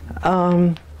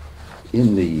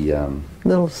 In the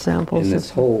Little samples. in this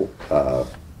whole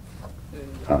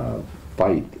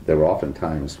fight, there were often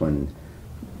times when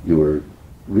you were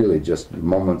really just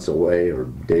moments away or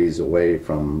days away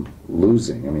from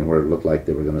losing. I mean, where it looked like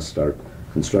they were going to start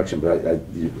construction. But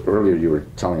earlier you were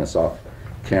telling us off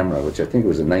camera, which I think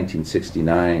was a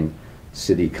 1969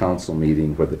 city council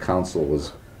meeting where the council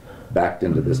was backed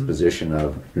into this position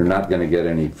of you're not going to get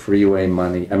any freeway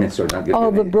money. I mean, sorry, not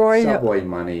going to get any subway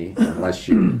money unless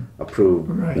you approve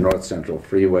the North Central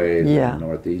Freeway, the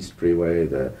Northeast Freeway,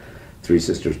 the Three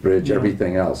Sisters Bridge,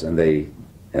 everything else, and it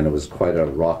was quite a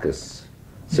raucous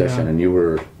session. And you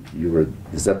were,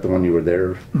 is that the one you were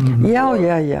there?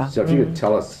 Yeah. So if you could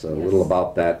tell us a little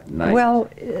about that night. Well,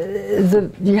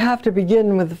 you have to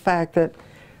begin with the fact that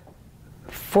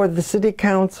for the city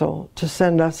council to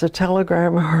send us a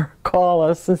telegram or call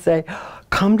us and say,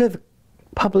 come to the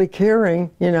public hearing,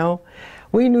 you know,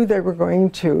 we knew they were going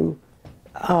to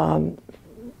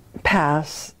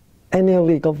pass an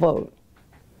illegal vote.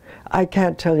 I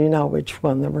can't tell you now which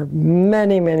one. There were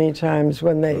many, many times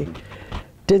when they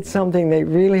did something they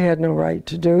really had no right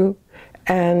to do,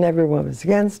 and everyone was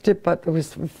against it, but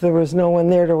if there was no one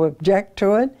there to object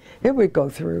to it, it would go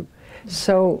through.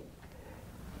 So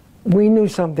we knew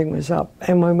something was up,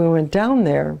 and when we went down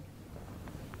there,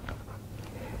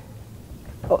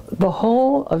 the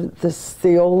whole of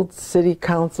the old city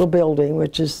council building,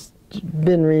 which has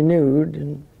been renewed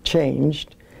and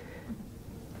changed,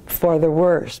 for the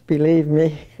worse, believe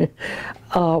me,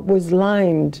 was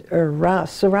lined or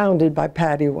surrounded by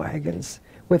paddy wagons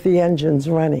with the engines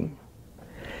running.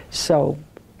 So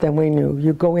then we knew,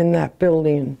 you go in that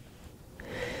building,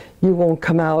 you won't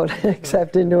come out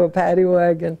except into a paddy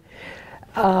wagon.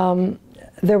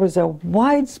 There was a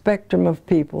wide spectrum of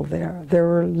people there. There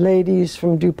were ladies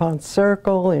from DuPont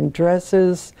Circle in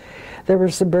dresses. There were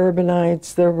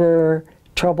suburbanites. There were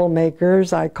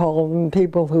troublemakers. I call them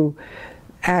people who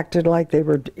acted like they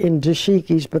were in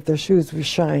dashikis, but their shoes were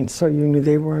shined, so you knew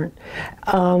they weren't.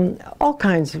 All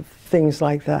kinds of things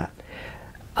like that.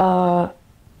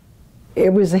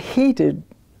 It was a heated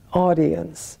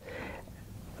audience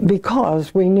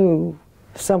because we knew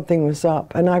something was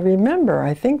up. And I remember,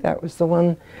 I think that was the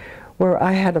one where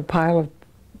I had a pile of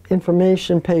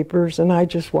information papers and I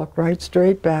just walked right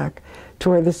straight back to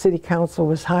where the city council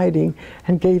was hiding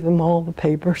and gave them all the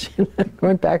papers and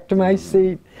went back to my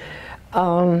seat.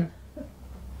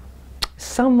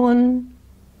 Someone,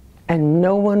 and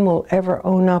no one will ever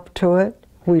own up to it.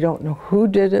 We don't know who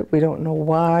did it. We don't know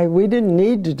why. We didn't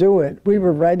need to do it. We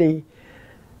were ready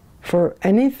for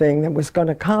anything that was going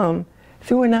to come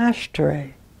through an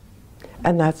ashtray.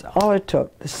 And that's all it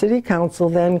took. The city council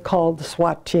then called the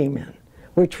SWAT team in,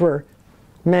 which were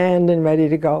manned and ready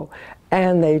to go.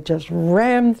 And they just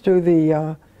rammed through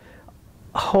the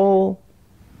whole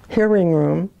hearing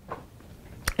room.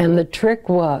 And the trick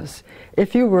was,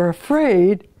 if you were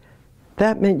afraid,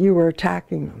 that meant you were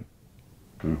attacking them.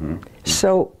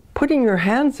 So putting your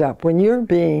hands up when you're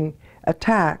being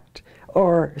attacked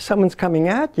or someone's coming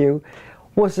at you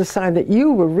was a sign that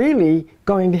you were really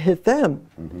going to hit them.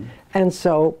 And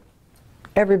so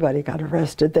everybody got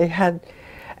arrested. They had,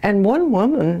 and one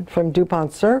woman from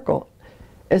DuPont Circle,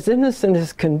 as innocent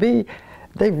as can be,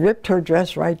 they ripped her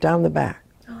dress right down the back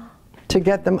to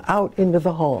get them out into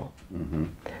the hall.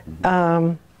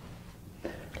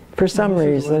 For some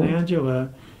reason. When Angela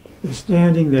is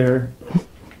standing there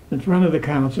in front of the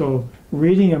council,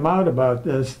 reading them out about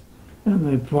this,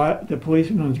 and the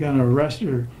policeman was going to arrest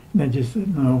her, and they just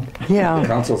said no. The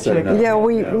council said no. Yeah,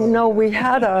 we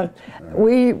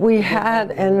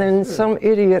had and then some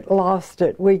idiot lost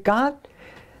it. We got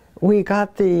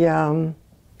the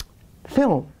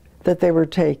film that they were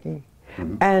taking,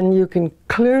 and you can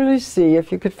clearly see,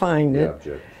 if you could find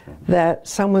it, that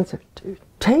someone said,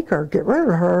 take her, get rid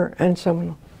of her. And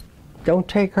someone, don't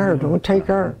take her, don't take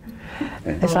her.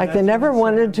 It's like they never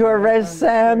wanted to arrest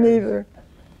Sam either.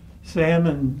 Sam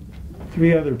and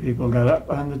 3 other people got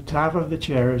up on the top of the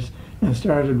chairs and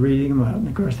started reading them out. And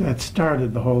of course, that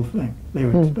started the whole thing. They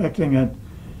were expecting it,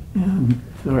 and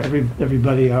so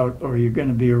everybody out, or you're going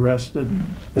to be arrested.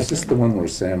 Is this the one where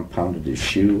Sam pounded his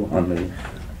shoe on the,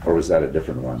 or was that a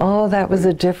different one? Oh, that was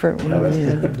a different one. that's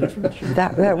Yeah. Different shoes.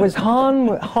 That was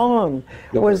Han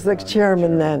was the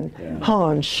chairman then. Yeah.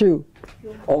 Han Shu.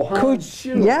 Oh, Hans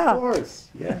Shoe, yeah. of course,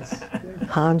 yes.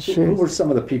 Han Who were Shu. some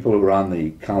of the people who were on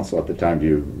the council at the time? Do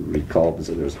you recall?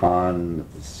 There's Han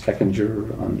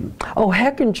Seckinger on. Oh,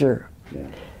 Heckinger. Yeah.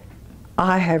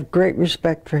 I have great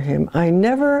respect for him.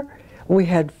 We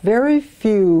had very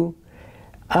few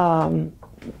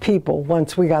people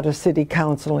once we got a city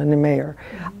council and a mayor.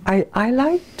 I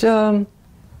liked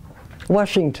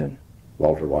Washington.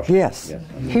 Walter Washington. Yes.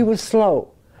 He was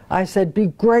slow. I said, be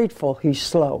grateful he's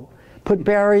slow. Put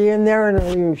Barry in there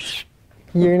and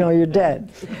you know you're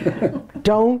dead.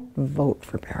 Don't vote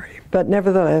for Barry. But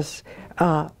nevertheless,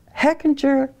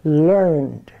 Heckinger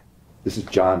learned. This is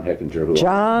John Heckinger. Who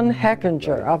John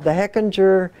Heckinger of the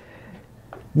Heckinger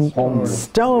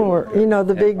Stone, you know,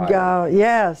 the big,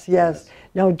 yes.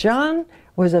 No, John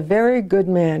was a very good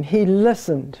man. He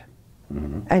listened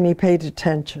and he paid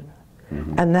attention.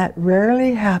 And that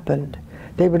rarely happened.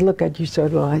 They would look at you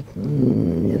sort of like,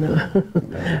 you know,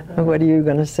 what are you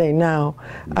going to say now?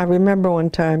 I remember one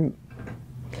time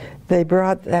they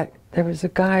brought there was a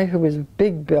guy who was a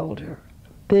big builder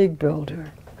for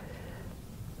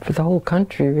the whole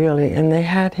country, really, and they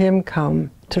had him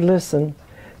come to listen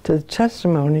to the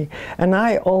testimony, and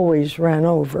I always ran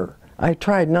over. I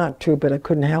tried not to, but I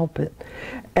couldn't help it.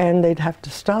 And they'd have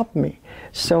to stop me.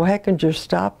 So Heckinger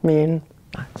stopped me, and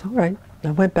that's all right. I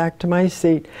went back to my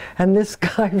seat, and this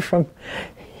guy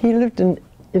he lived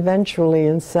eventually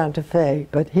in Santa Fe,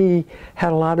 but he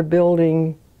had a lot of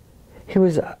building. He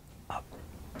was,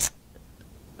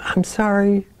 I'm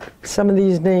sorry, some of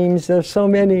these names, there's so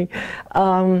many.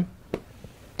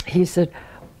 He said,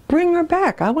 bring her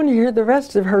back. I want to hear the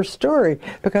rest of her story,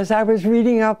 because I was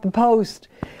reading out the Post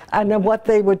and what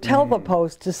they would tell the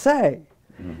Post to say.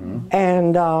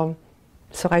 And so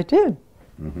I did.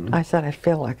 I said, I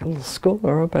feel like a little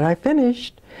schoolgirl, but I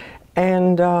finished.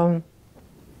 And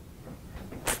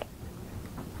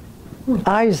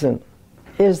Eisen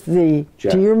is do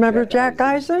you remember Jack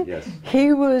Eisen? Yes.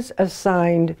 He was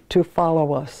assigned to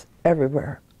follow us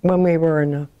everywhere when we were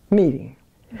in a meeting.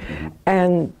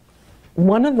 And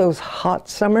one of those hot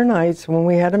summer nights when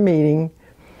we had a meeting,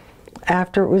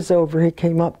 after it was over, he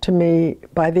came up to me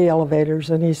by the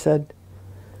elevators and he said,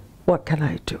 what can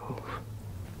I do?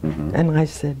 And I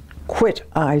said, quit,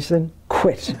 Eisen,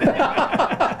 quit.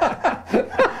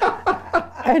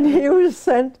 And he was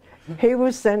sent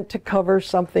to cover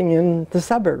something in the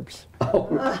suburbers.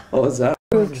 Oh, is that?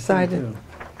 He was excited.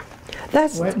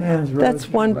 That's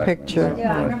one picture.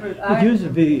 Yeah, I remember. It used to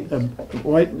be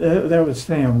that was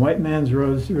Sam. White man's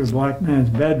road through a black man's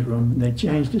bedroom. They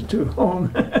changed it to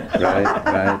home.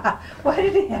 Right. Why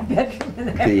did he have bedroom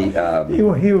in there?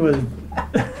 He was.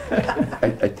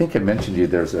 I think I mentioned to you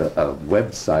there's a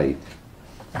website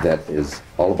that is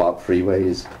all about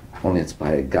freeways, only it's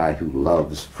by a guy who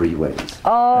loves freeways.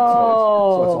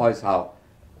 Oh. So it's always how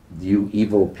you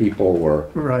evil people were,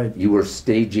 you were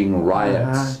staging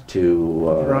riots to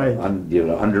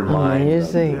undermine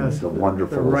the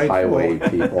wonderful highway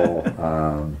people.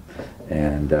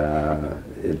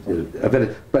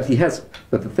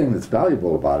 But the thing that's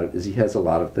valuable about it is he has a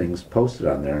lot of things posted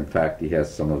on there. In fact, he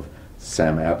has some of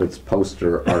Sam Abbott's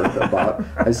poster art about.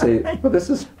 I say, well, this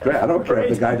is great. I don't care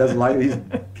if the guy doesn't like it. He's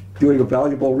doing a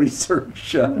valuable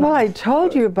research. Well, I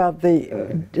told you about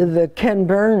the Ken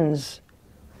Burns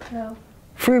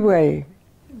freeway.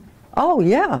 Oh,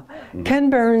 yeah. Ken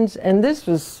Burns, and this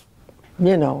was,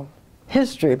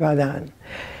 history by then.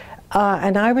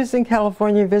 And I was in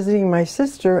California visiting my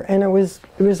sister, and it was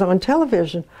on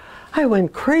television. I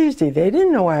went crazy. They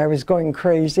didn't know I was going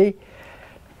crazy.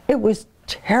 It was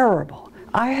terrible.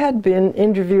 I had been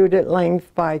interviewed at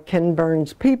length by Ken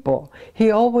Burns' people. He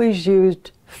always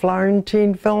used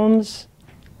Florentine Films.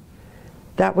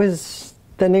 That was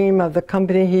the name of the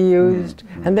company he used,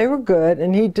 and they were good,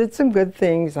 and he did some good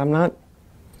things. I'm not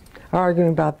arguing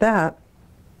about that.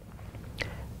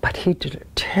 But he did a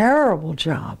terrible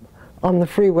job on the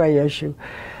freeway issue.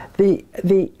 The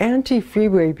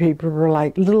anti-freeway people were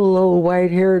like little old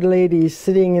white-haired ladies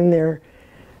sitting in their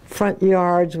front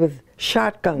yards with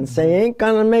shotguns. They ain't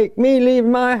gonna make me leave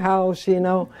my house,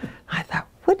 I thought,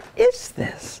 what is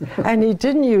this? And he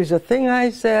didn't use a thing I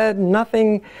said,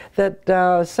 nothing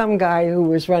that some guy who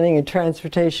was running a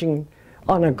transportation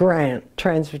on a grant,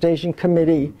 transportation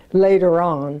committee later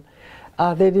on,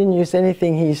 they didn't use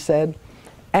anything he said.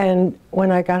 And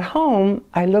when I got home,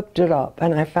 I looked it up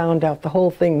and I found out the whole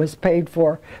thing was paid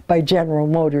for by General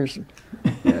Motors.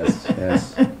 Yes,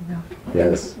 yes,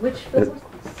 yes. Which film was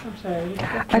this? I'm sorry. which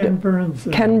film? Ken Burns.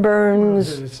 Ken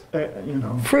Burns, his, you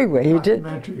know, Freeway, he did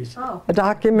documentaries. Oh. a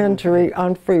documentary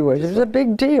on freeways. It was a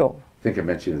big deal. I think I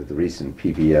mentioned that the recent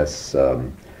PBS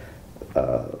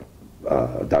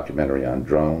documentary on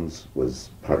drones was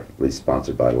partly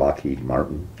sponsored by Lockheed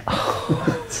Martin.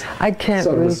 I can't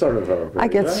So it read. was sort of a I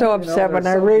get so you know, upset when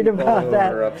there's I some read people about who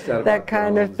are upset that about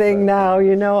kind of drones, thing but, now,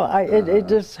 you know, it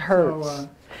just hurts. So,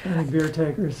 any beer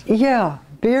takers? Yeah,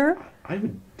 beer? I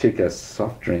would take a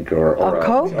soft drink or A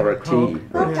Coke? or a tea. Coke.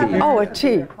 Or a tea. Oh, a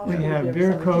tea. We have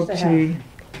beer, Coke, tea.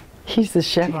 He's the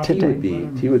chef Tea today.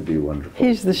 Tea would be wonderful.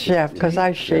 He's the chef, because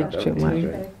I shake too much.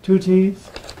 Tea, 2 teas.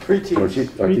 3 Or teams. she, I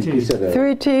think you teas. said a,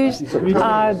 3 teas, She said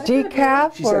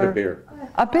decaf, she said a or beer.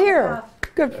 a beer.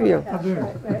 Good for you. A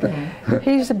beer.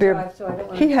 He's a beer.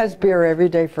 He has beer every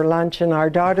day for lunch, and our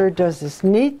daughter does this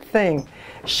neat thing.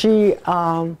 She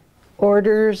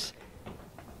orders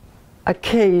a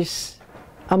case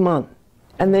a month,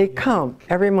 and they come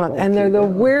every month, and they're the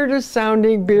weirdest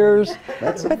sounding beers,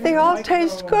 but they all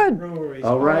taste good. Breweries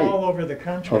All right. all over the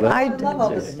country. Oh, that's- I love all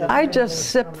this stuff. I just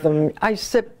sip them. I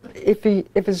sip, if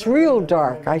it's real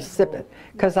dark, I sip it,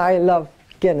 because I love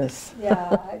Guinness.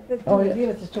 Yeah,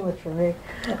 it's too much for me.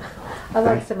 I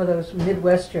like some of those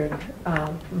Midwestern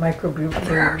microbreweries.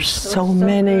 There are Those so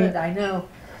many. good, I know.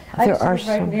 I There used to are live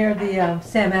right so- near the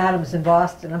Sam Adams in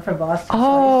Boston. I'm from Boston. so I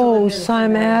Oh, used to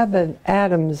live near the Sam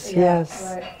Adams, Yeah,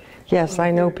 yes. right. Yes,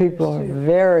 I know They're people are too.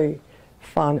 very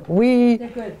fond. They're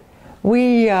good.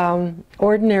 We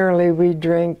ordinarily we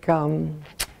drink, oh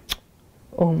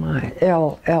my,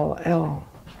 L.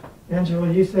 Angela,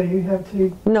 you say you have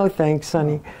tea? No thanks,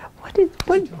 Sonny.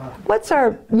 What's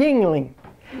our Yingling?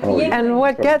 Oh, And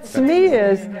what gets me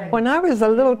is, when I was a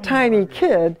little tiny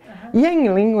kid,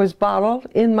 Yingling was bottled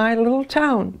in my little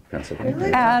town.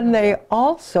 Pennsylvania. And they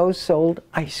also sold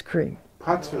ice cream.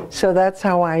 Pottsville. So that's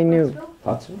how I knew.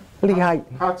 Pottsville? Lehigh.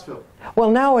 Pottsville.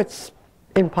 Well, now it's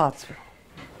in Pottsville.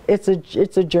 It's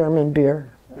a German beer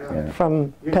Yeah.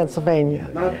 from Pennsylvania.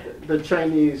 Not the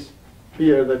Chinese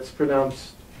beer that's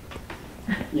pronounced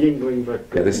Yingling, but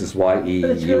Yeah, this is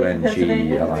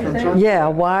Y-E-U-N-G-L-I-N-G. Yeah,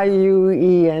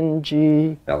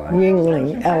 Y-U-E-N-G,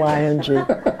 Yingling, L-I-N-G.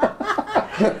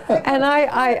 And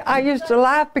I used to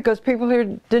laugh because people here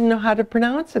didn't know how to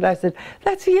pronounce it. I said,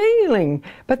 that's Yingling.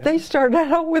 But they started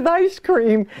out with ice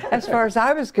cream, as far as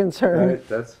I was concerned. Right,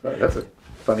 that's a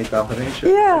funny combination.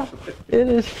 Yeah, it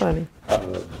is funny.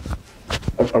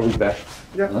 Are we back?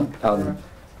 Yeah.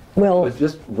 Well, But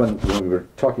just when we were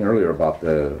talking earlier about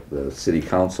the city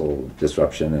council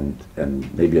disruption,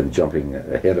 and maybe I'm jumping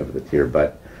ahead of it here,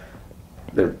 but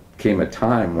there came a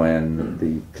time when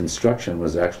the construction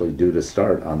was actually due to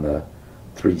start on the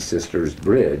Three Sisters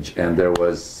Bridge, and there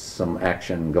was some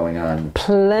action going on.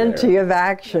 plenty there. of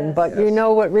action, but you Yes.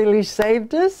 know what really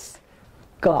saved us?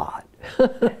 God.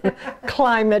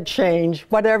 Climate change,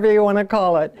 whatever you want to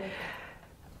call it.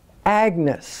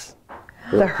 Agnes.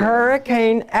 The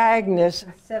Hurricane Agnes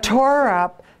tore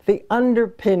up the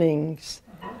underpinnings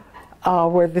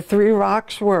where the three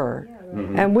rocks were.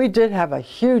 And we did have a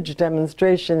huge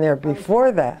demonstration there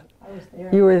before that. I was there.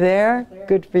 You were there?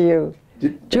 Good for you.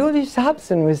 Did- Julie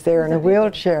Hobson was there in a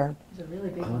wheelchair. It was a really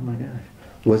big Oh one. my gosh.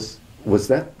 Was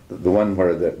that the one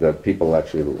where the people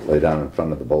actually lay down in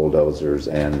front of the bulldozers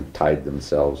and tied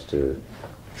themselves to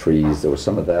trees? There was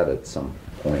some of that at some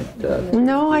point.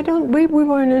 No, I don't. We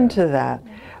weren't into that.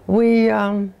 We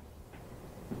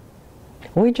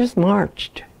just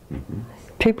marched.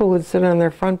 People would sit on their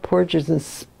front porches and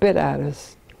spit at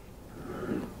us.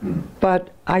 But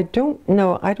I don't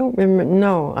know. I don't remember.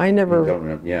 No, I I never. don't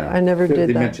remember, yeah. I never did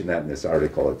They that. mentioned that in this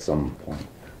article at some point,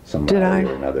 some Did rally I?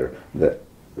 or another, that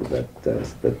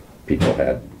people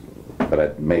had, but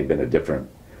it may have been a different,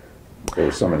 there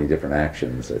were so many different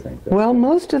actions, I think. that- Well,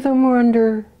 most of them were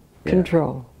under Yeah.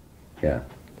 control. Yeah,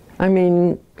 I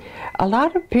mean, a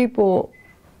lot of people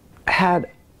had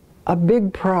a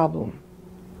big problem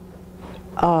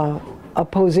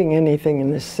opposing anything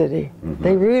in this city.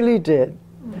 They really did.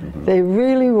 They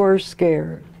really were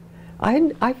scared.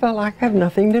 I felt like I have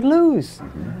nothing to lose.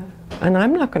 And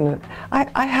I'm not going to.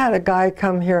 I had a guy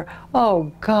come here.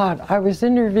 Oh, God, I was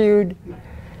interviewed.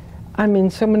 I'm in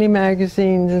so many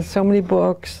magazines and so many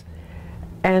books.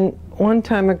 And one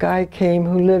time a guy came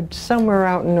who lived somewhere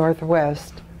out in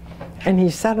Northwest. And he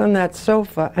sat on that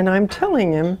sofa, and I'm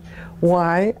telling him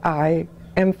why I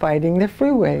am fighting the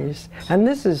freeways. And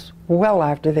this is well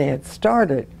after they had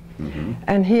started.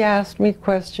 And he asked me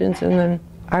questions, and then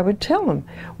I would tell him,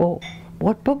 well,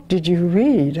 what book did you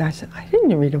read? I said, I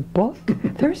didn't read a book.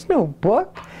 There's no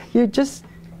book. You just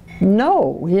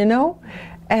know, you know?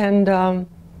 And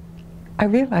I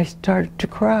realized I started to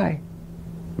cry.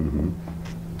 And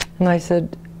I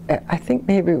said, I think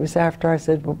maybe it was after I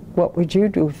said, well, what would you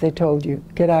do if they told you,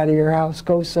 get out of your house,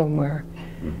 go somewhere?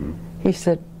 He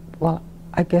said, well,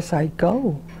 I guess I'd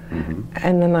go.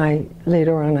 And then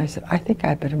later on I said, I think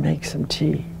I better make some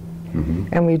tea.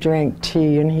 And we drank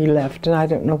tea, and he left, and I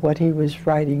don't know what he was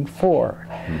writing for.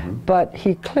 But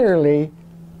he clearly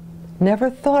never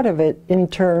thought of it in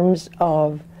terms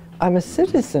of, I'm a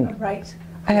citizen. Right.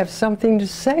 I have something to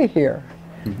say here,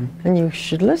 and you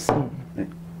should listen.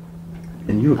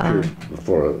 And you appeared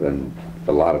before in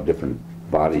a lot of different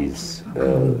bodies,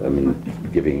 I mean,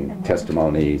 giving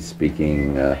testimony,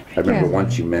 speaking. I remember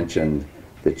once you mentioned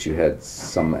that you had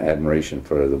some admiration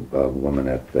for the woman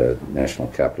at the National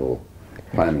Capital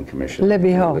Planning Commission.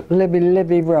 Libby Rowe.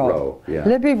 Yeah.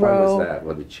 Libby Rowe. Why was that?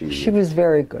 What did she? She was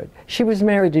very good. She was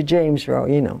married to James Rowe,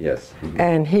 you know. Yes.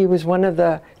 And he was one of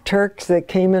the Turks that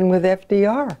came in with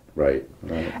FDR. Right.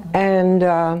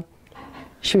 And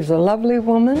she was a lovely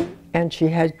woman, and she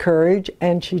had courage,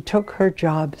 and she took her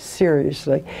job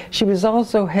seriously. She was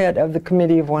also head of the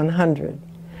Committee of 100.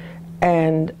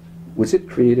 And was it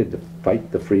created to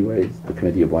fight the freeways, the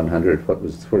Committee of 100?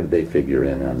 Where did they figure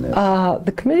in on this?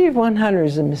 The Committee of 100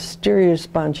 is a mysterious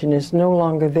bunch and is no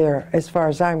longer there, as far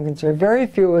as I'm concerned. Very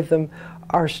few of them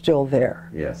are still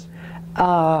there. Yes.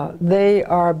 They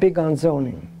are big on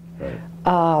zoning.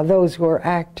 Right. Those who are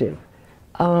active.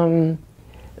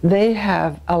 They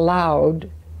have allowed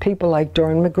people like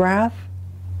Doran McGrath,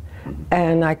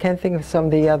 and I can't think of some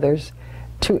of the others,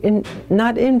 to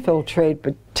not infiltrate,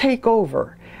 but take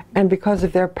over. And because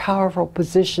of their powerful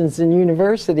positions in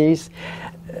universities,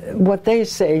 what they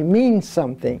say means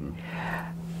something.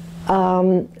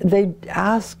 They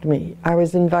asked me, I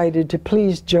was invited to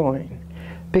please join,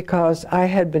 because I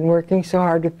had been working so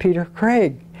hard with Peter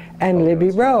Craig and Libby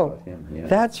Rowe. Yes.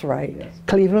 That's right, Yes.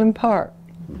 Cleveland Park.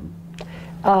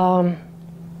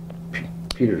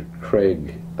 Peter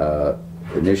Craig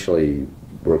initially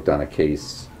worked on a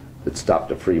case that stopped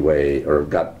a freeway, or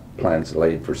got plans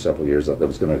laid for several years that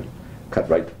was going to cut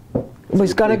right.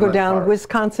 Was going to go down Park.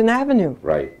 Wisconsin Avenue.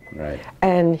 Right, right.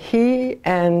 And he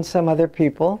and some other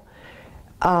people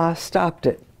stopped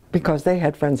it because they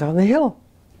had friends on the Hill.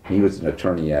 He was an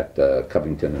attorney at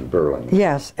Covington and Burling.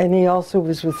 Yes, and he also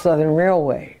was with Southern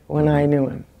Railway when I knew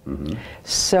him.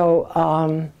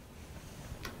 So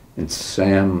and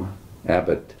Sam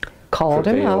Abbott called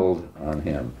him prevailed up on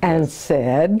him and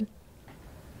said,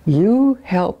 you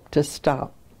helped to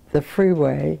stop the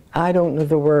freeway, I don't know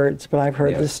the words, but I've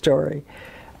heard the story,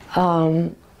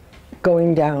 going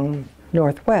down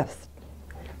northwest.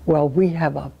 Well, we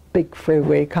have a big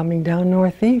freeway coming down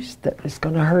northeast that is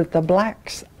going to hurt the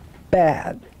blacks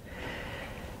bad.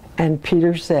 And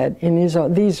Peter said, in his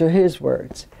own, these are his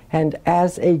words, and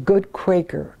as a good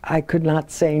Quaker, I could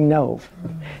not say no.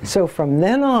 So from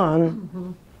then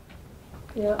on,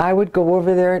 I would go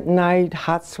over there at night,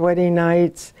 hot, sweaty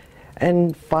nights,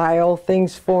 and file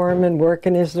things for him and work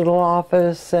in his little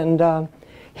office. And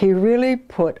he really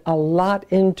put a lot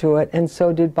into it, and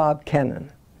so did Bob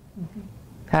Kennan.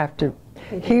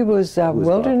 He was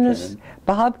wilderness.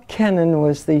 Bob Kennan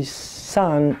was the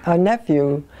son, a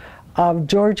nephew of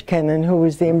George Kennan, who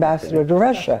was the ambassador to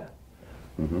Russia.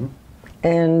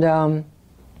 And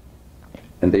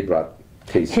they brought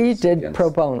cases. he did against, pro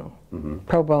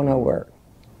bono work.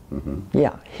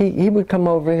 Yeah, he would come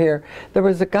over here. There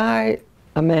was a guy,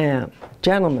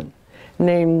 gentleman,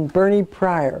 named Bernie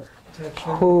Pryor,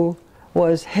 who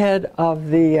was head of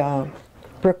the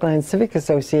Brookland Civic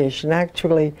Association.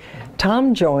 Actually,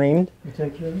 Tom joined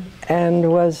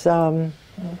and was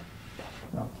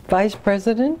vice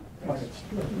president,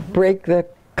 break the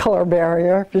color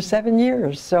barrier for 7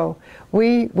 years. So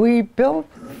we built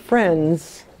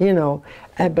friends, you know,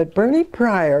 but Bernie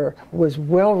Pryor was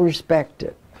well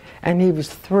respected. And he was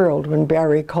thrilled when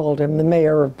Barry called him the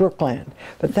mayor of Brookland.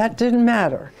 But that didn't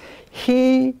matter.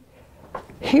 He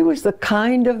was the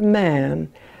kind of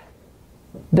man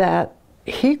that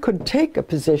he could take a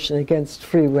position against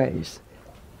freeways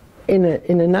in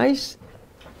a nice,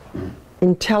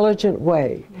 intelligent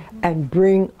way and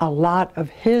bring a lot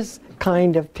of his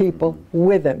kind of people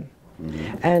with him.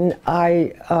 And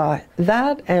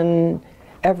that and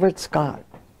Everett Scott.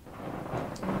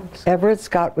 Everett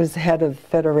Scott was head of the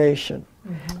Federation,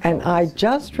 And I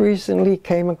just recently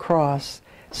came across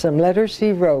some letters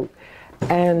he wrote,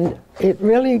 and it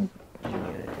really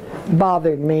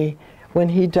bothered me when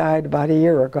he died about a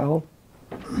year ago,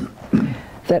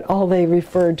 that all they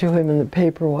referred to him in the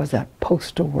paper was a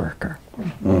postal worker.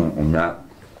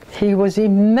 He was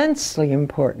immensely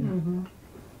important.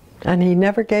 And he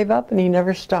never gave up and he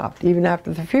never stopped, even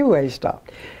after the freeway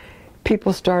stopped.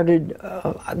 People started,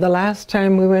 the last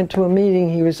time we went to a meeting,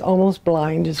 he was almost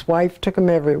blind. His wife took him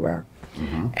everywhere.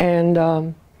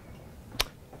 And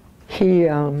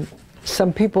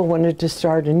some people wanted to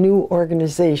start a new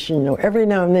organization. You know, every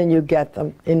now and then you get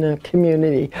them in a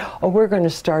community. Oh, we're going to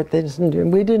start this.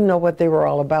 And we didn't know what they were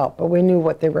all about, but we knew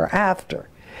what they were after.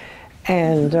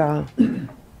 And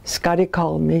Scotty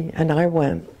called me, and I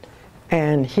went.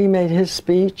 And he made his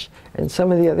speech, and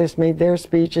some of the others made their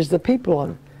speeches. The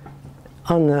people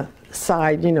on the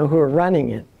side, you know, who were running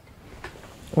it.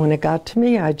 When it got to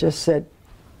me, I just said,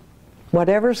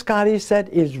 whatever Scotty said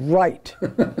is right.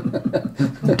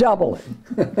 Double it.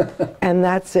 And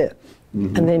that's it.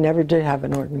 And they never did have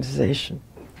an organization.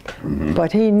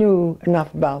 But he knew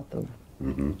enough about them.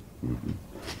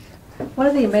 One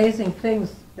of the amazing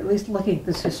things, at least looking at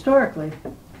this historically,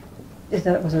 is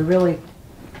that it was a really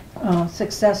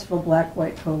successful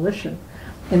black-white coalition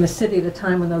in the city at a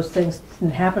time when those things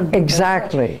didn't happen.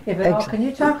 Exactly. If at all, can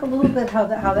you talk a little bit how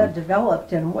that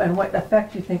developed and what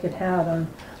effect you think it had on?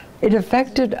 It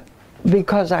affected,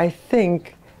 because I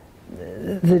think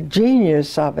the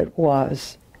genius of it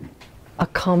was a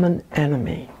common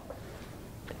enemy.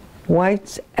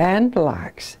 Whites and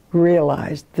blacks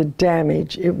realized the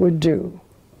damage it would do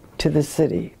to the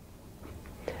city.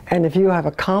 And if you have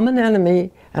a common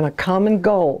enemy and a common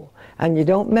goal, and you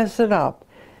don't mess it up,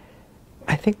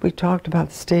 I think we talked about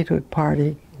the statehood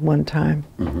party one time.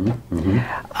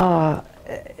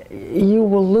 You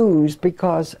will lose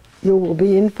because you will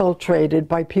be infiltrated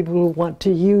by people who want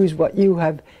to use what you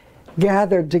have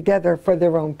gathered together for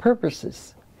their own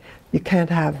purposes. You can't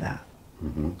have that.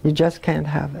 You just can't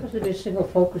have it. It would be single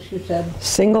focus, you said.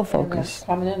 Single focus.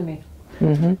 Common enemy.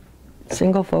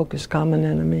 Single focus, common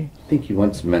enemy. I think you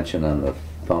once mentioned on the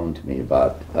phone to me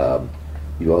about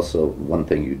you also, one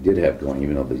thing you did have going,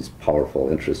 even though these powerful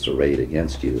interests arrayed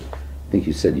against you, I think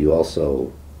you said you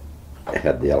also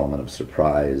had the element of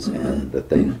surprise and that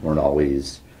they weren't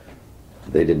always,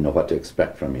 they didn't know what to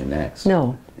expect from you next.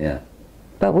 No. Yeah.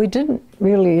 But we didn't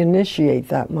really initiate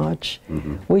that much.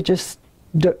 We just,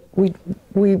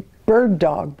 we bird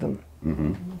dogged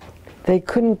them. They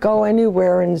couldn't go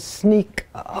anywhere and sneak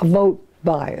a vote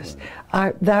by us.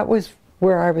 That was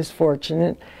where I was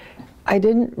fortunate. I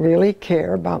didn't really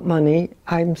care about money.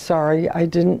 I'm sorry, I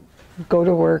didn't go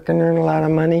to work and earn a lot of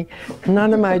money.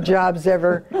 None of my jobs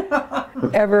ever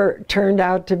turned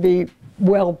out to be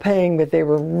well-paying, but they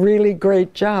were really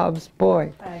great jobs,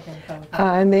 boy.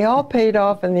 And they all paid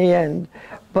off in the end.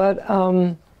 But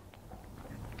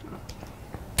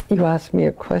you asked me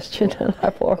a question, and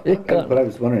I've already gone. But I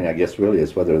was wondering, I guess, really,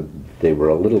 is whether they were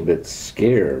a little bit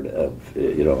scared of,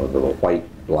 you know, the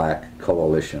white-black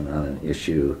coalition on an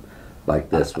issue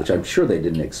like this, which I'm sure they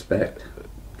didn't expect,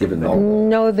 given all the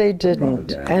No, they didn't.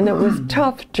 propaganda. And it was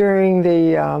tough during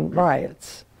the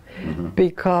riots,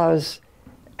 because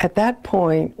at that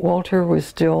point, Walter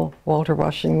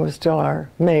Washington was still our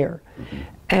mayor.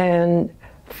 And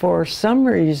for some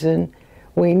reason,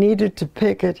 we needed to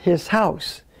picket his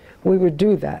house. We would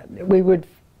do that. We would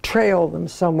trail them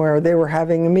somewhere. They were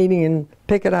having a meeting and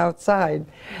picket outside.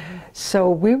 So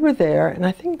we were there, and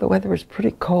I think the weather was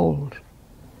pretty cold.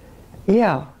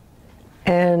 Yeah.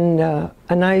 And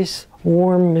a nice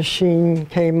warm machine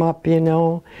came up, you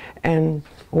know, and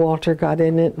Walter got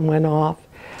in it and went off.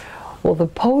 Well, the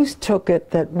Post took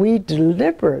it that we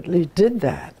deliberately did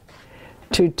that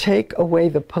to take away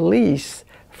the police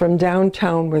from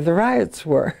downtown where the riots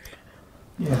were.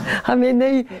 I mean,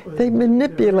 they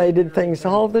manipulated things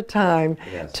all the time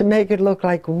to make it look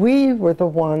like we were the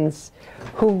ones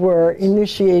who were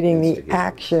initiating the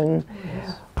action,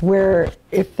 where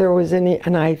if there was any,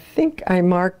 and I think I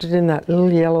marked it in that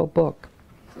little yellow book,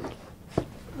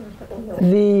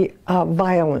 the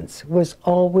violence was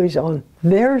always on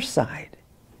their side.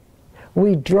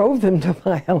 We drove them to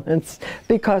violence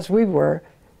because we were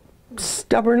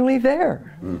stubbornly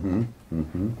there. And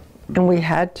we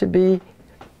had to be,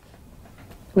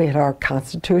 we had our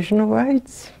constitutional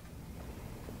rights.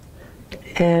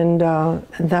 And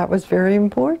that was very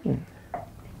important.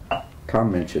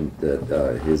 Tom mentioned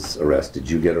that his arrest. Did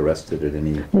you get arrested at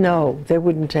any? No, they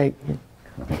wouldn't take me.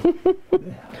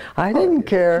 I didn't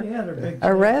care. She had her big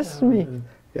Arrest down me.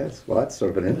 at Yes, well, that's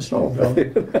sort of an insult.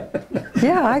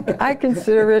 Yeah, I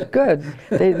consider it good.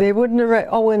 They wouldn't arrest.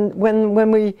 Oh,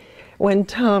 when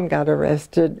Tom got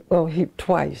arrested, well,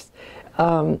 twice,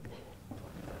 and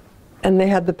they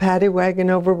had the paddy wagon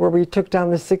over where we took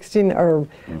down the 16 or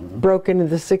broke into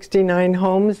the 69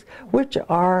 homes, which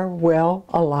are well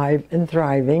alive and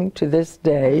thriving to this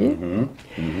day.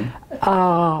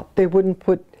 They wouldn't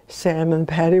put Sam in the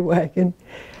paddy wagon.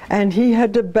 And he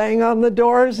had to bang on the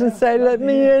doors and say, "Let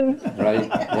me in." Right,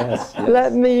 yes.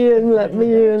 Let me in, let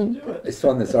me in. I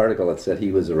saw in this article that said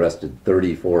he was arrested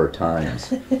 34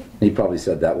 times. He probably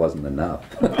said that wasn't enough.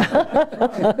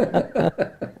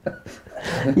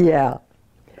 Yeah.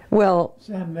 Well.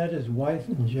 Sam met his wife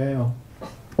in jail.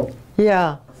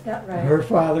 Yeah. Is that right? Her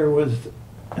father was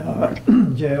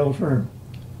jailed for,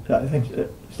 I think,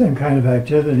 same kind of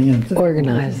activity. And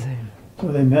Organizing.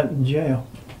 So they met in jail.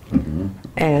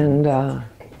 And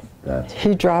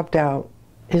he dropped out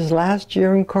his last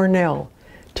year in Cornell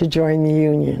to join the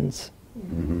unions.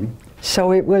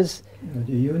 So it was...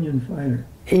 The union fighter.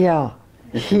 Yeah.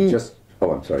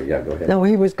 Oh, I'm sorry, yeah, go ahead. No,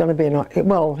 he was going to be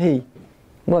well, he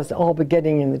was all but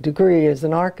getting in the degree as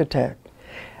an architect.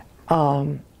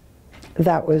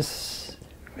 That was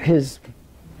his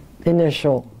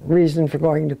initial reason for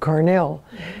going to Cornell.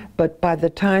 But by the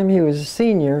time he was a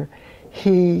senior,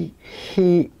 he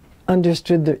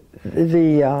understood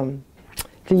the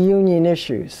union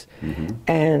issues,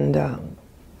 and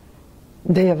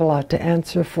they have a lot to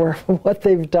answer for what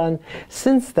they've done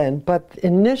since then. But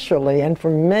initially, and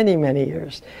for many, many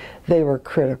years, they were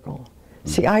critical.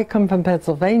 See, I come from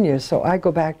Pennsylvania, so I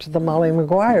go back to the Molly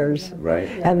Maguires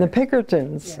and the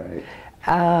Pinkertons.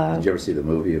 Did you ever see the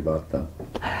movie about the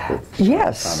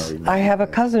yes, I have a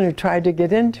cousin who tried to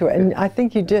get into it, and I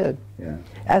think he did,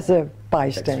 as a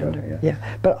bystander. Extra,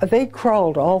 But they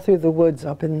crawled all through the woods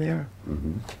up in there.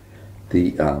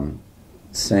 The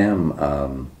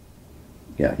Sam,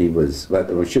 he was,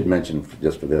 we should mention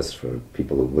just for this, for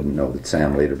people who wouldn't know, that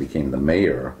Sam later became the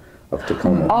mayor of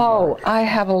Takoma. Oh, I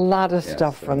have a lot of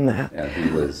stuff from that. And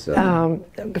he was...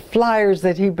 flyers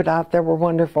that he put out there were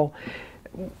wonderful.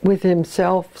 With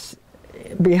himself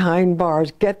behind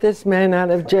bars, "Get this man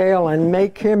out of jail and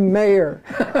make him mayor."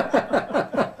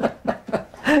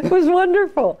 It was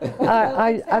wonderful.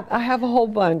 I have a whole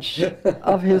bunch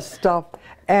of his stuff,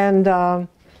 and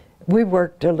we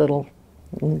worked a little,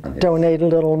 donate a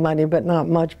little money, but not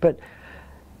much. But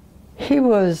he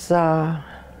was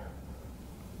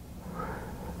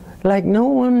like no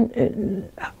one.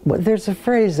 There's a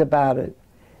phrase about it.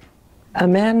 A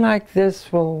man like this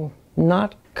will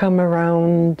not come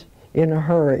around in a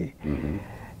hurry.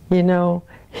 You know,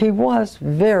 he was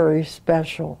very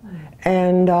special,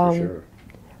 and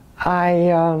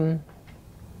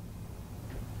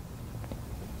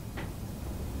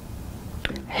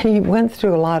he went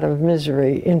through a lot of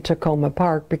misery in Takoma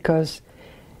Park because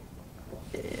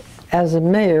as a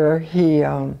mayor he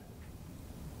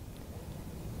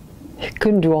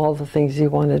couldn't do all the things he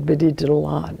wanted, but he did a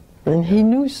lot. And he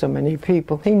knew so many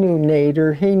people. He knew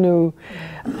Nader. He knew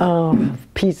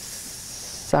Pete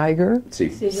Seeger.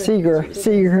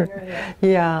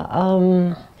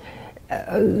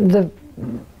 The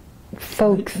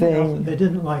folk thing. They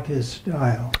didn't like his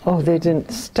style. Oh, they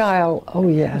didn't. Style. Oh,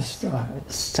 yes.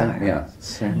 Style. Yeah.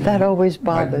 That always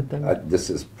bothered them. This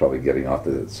is probably getting off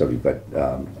the subject, but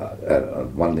at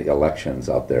one of the elections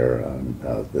out there,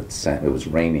 it was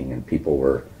raining and people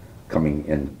were coming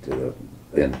into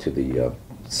the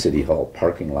City Hall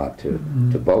parking lot to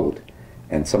vote,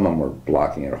 and some of them were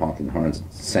blocking or honking horns.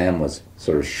 Sam was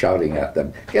sort of shouting at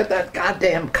them, "Get that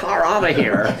goddamn car out of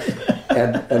here!"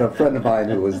 and a friend of mine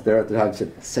who was there at the time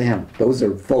said, "Sam, those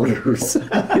are voters.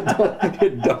 you don't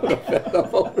offend the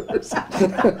voters."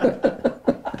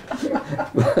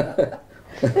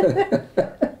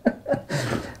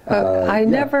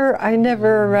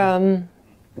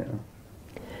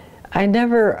 I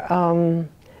never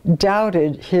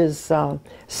doubted his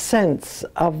sense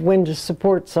of when to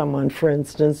support someone, for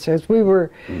instance, as we were,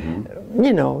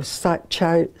 you know,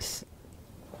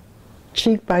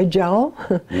 cheek by jowl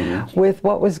with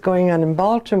what was going on in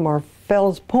Baltimore.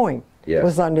 Fells Point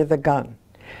was under the gun.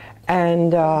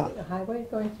 And a highway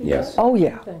going through yes. that? Oh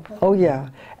yeah, oh yeah.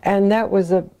 And that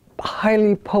was a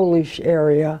highly Polish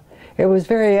area. It was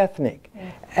very ethnic.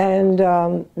 And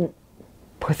boy,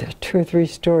 there are 2 or 3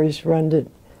 stories run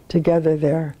together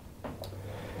there.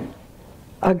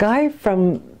 A guy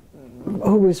who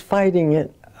was fighting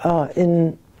it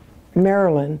in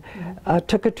Maryland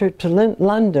took a trip to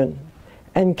London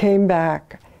and came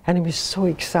back, and he was so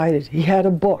excited. He had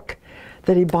a book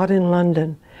that he bought in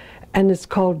London, and it's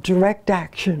called Direct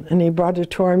Action, and he brought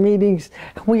it to our meetings,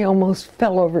 and we almost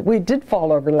fell over. We did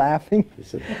fall over laughing.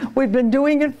 We'd been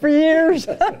doing it for years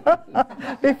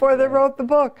before they wrote the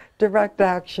book, Direct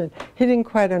Action. He didn't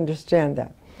quite understand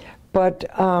that. But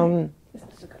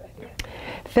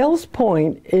Fells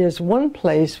Point is one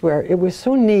place where it was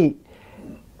so neat.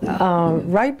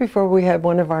 Right before we had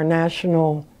one of our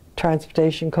National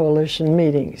Transportation Coalition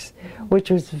meetings, which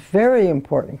was very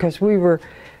important because we were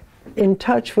in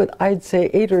touch with, I'd say,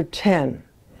 8 or 10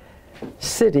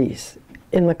 cities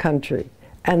in the country,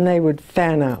 and they would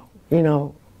fan out, you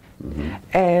know.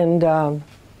 And I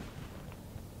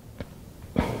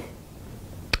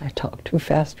talk too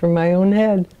fast for my own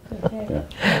head.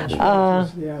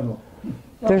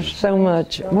 There's so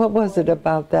much. What was it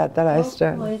about that I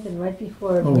started? And right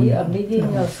before a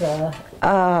meeting of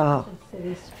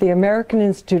cities. The American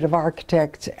Institute of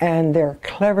Architects and their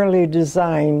cleverly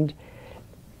designed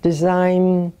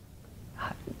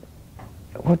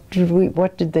what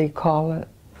did they call it?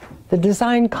 The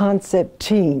design concept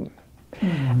team.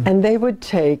 And they would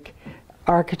take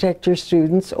architecture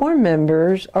students or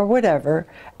members or whatever,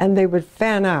 and they would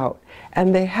fan out.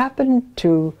 And they happened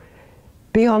to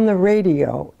be on the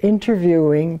radio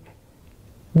interviewing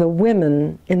the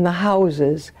women in the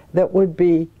houses that would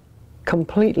be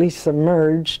completely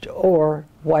submerged or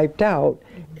wiped out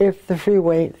if the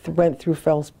freeway went through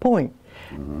Fells Point.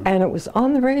 And it was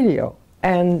on the radio,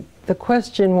 and the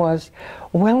question was,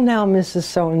 well, now, Mrs.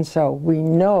 So-and-so, we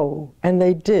know, and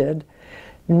they did,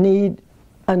 need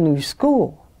a new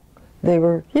school. They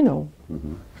were, you know,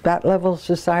 that level of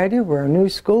society where a new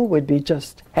school would be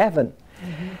just heaven.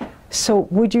 So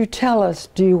would you tell us,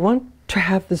 do you want to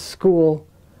have the school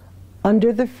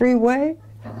under the freeway,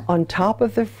 on top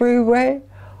of the freeway,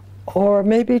 or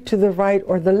maybe to the right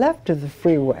or the left of the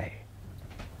freeway?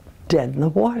 Dead in the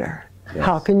water. Yes.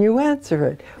 How can you answer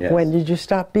it? Yes. When did you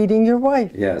stop beating your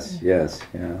wife? Yes, yes,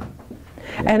 yeah.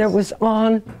 Yes. And it was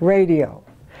on radio.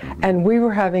 And we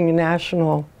were having a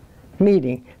national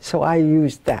meeting, so I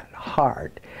used that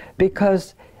hard.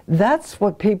 Because that's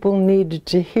what people needed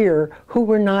to hear who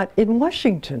were not in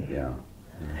Washington. Yeah.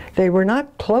 They were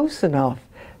not close enough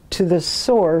to the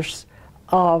source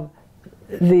of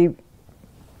the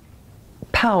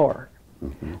power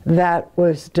that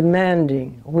was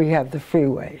demanding we have the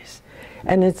freeways.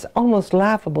 And it's almost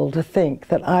laughable to think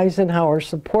that Eisenhower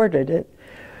supported it,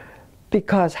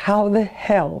 because how the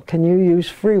hell can you use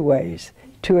freeways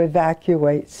to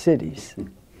evacuate cities?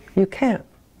 You can't.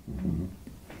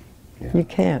 You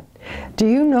can't. Do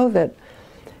you know that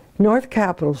North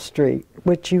Capitol Street,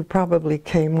 which you probably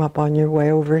came up on your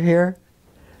way over here,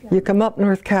 you come up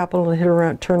North Capitol and hit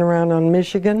around, turn around on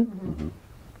Michigan,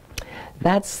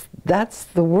 that's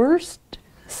the worst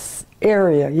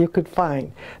area you could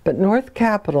find. But North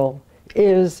Capitol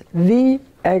is the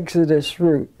exodus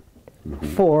route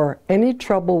for any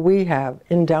trouble we have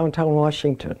in downtown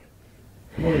Washington.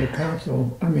 Well, the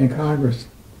Congress.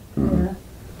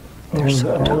 They're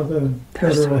so all the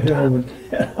Federal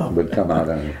Hill would come out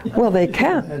on it. Well, they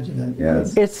can't.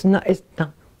 Yes. It's not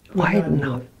wide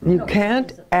enough. You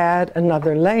can't add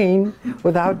another lane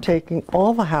without taking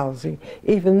all the housing.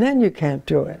 Even then you can't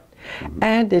do it.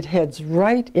 And it heads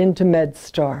right into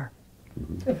MedStar.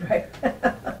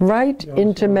 Right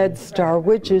into MedStar,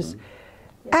 which is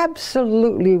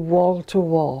absolutely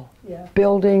wall-to-wall.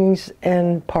 Buildings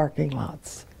and parking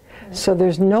lots. So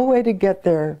there's no way to get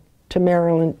there to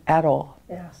Maryland at all.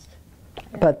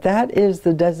 But that is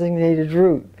the designated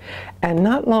route. And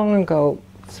not long ago,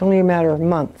 it's only a matter of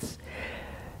months,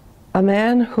 a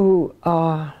man who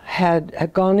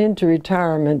had gone into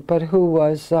retirement, but who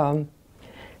was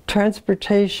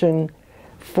transportation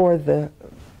for the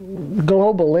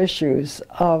global issues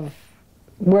of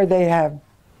where they have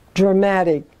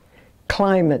dramatic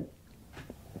climate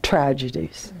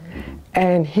tragedies.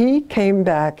 And he came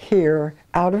back here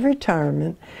out of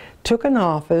retirement, took an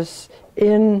office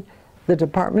in the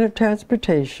Department of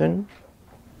Transportation,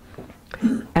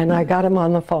 and I got him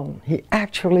on the phone. He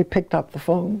actually picked up the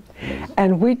phone,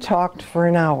 and we talked for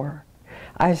an hour.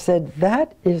 I said,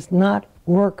 that is not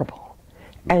workable.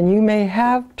 And you may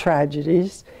have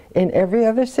tragedies in every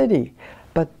other city,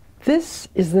 but this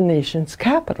is the nation's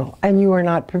capital, and you are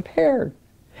not prepared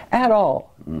at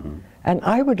all. And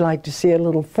I would like to see a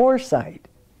little foresight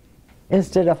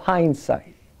instead of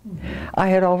hindsight. I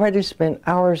had already spent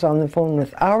hours on the phone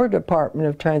with our Department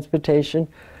of Transportation,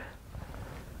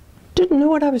 didn't know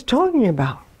what I was talking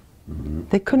about.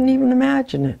 They couldn't even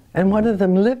imagine it. And one of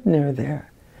them lived near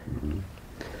there.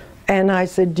 And I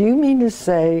said, do you mean to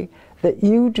say that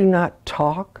you do not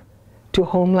talk to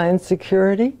Homeland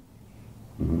Security?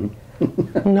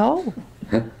 No.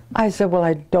 I said,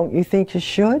 well, don't you think you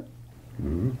should?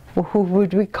 Well, who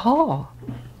would we call?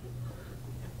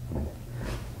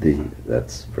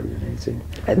 That's pretty amazing.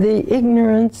 The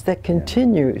ignorance that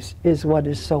continues is what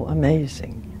is so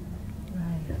amazing.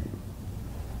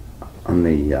 On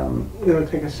the You want to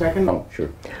take a second? oh, sure.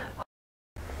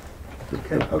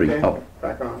 Okay. Oh,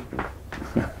 Back on.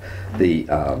 the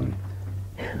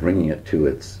bringing it to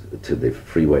the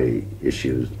freeway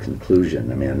issue's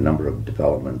conclusion. I mean, a number of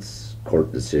developments,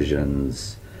 court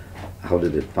decisions. How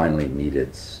did it finally meet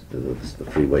the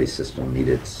freeway system meet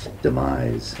its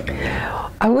demise?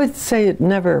 I would say it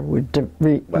never would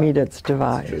meet its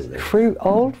demise.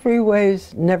 Old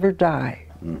freeways never die.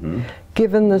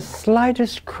 Given the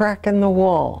slightest crack in the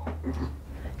wall,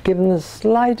 given the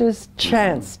slightest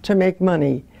chance to make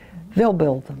money, they'll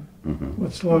build them.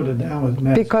 What slowed it down was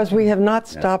mass. Because we have not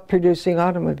stopped producing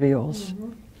automobiles.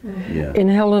 Yeah. In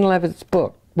Helen Levitt's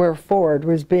book, where Ford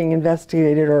was being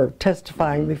investigated or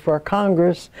testifying before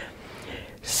Congress,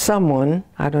 someone,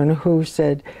 I don't know who,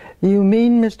 said, "You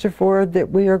mean, Mr. Ford,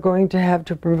 that we are going to have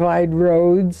to provide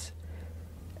roads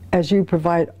as you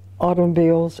provide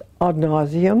automobiles ad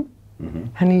nauseum?"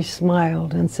 And he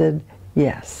smiled and said,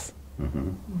 "Yes."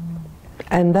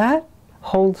 And that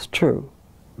holds true,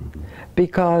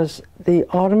 because the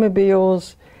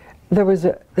automobiles, there was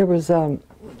a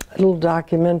little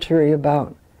documentary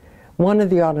about one of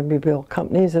the automobile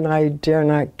companies, and I dare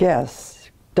not guess,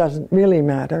 doesn't really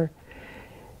matter,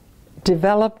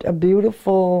 developed a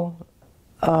beautiful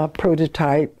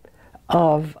prototype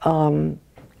of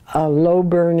a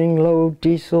low-burning, low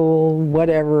diesel,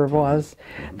 whatever it was,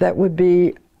 that would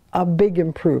be a big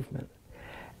improvement.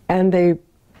 And they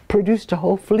produced a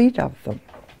whole fleet of them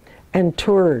and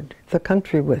toured the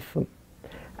country with them.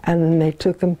 And then they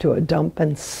took them to a dump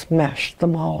and smashed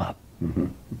them all up.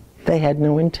 They had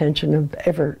no intention of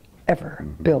ever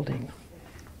building.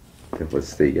 It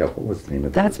was the what was the name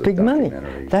of That's big money.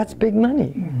 That's big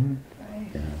money.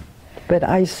 Yeah. But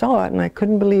I saw it and I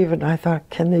couldn't believe it. And I thought,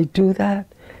 can they do that?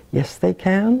 Yes, they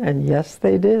can, and yes,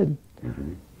 they did.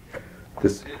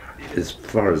 This, as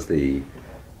far as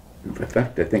in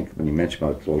fact, I think when you mentioned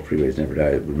about old freeways never die,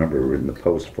 I remember in the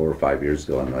Post 4 or 5 years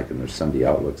ago, and like in their Sunday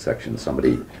Outlook section,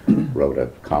 somebody wrote a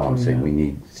column saying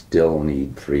we still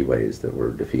need freeways that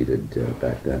were defeated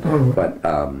back then. But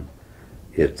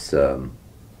it's what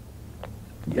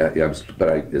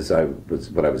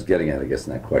I was getting at, I guess,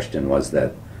 in that question was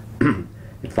that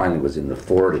it finally was in the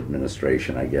Ford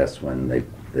administration, I guess, when they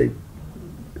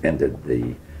ended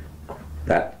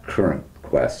that current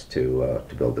quest to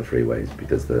build the freeways,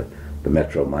 because the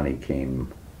Metro money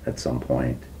came at some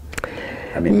point.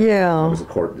 I mean, yeah, it was a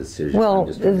court decision. Well,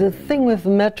 the thing with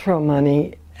Metro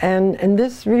money, and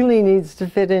this really needs to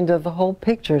fit into the whole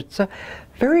picture. It's a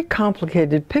very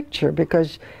complicated picture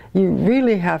because you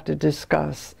really have to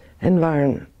discuss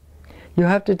environment. You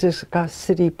have to discuss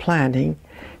city planning.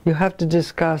 You have to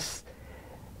discuss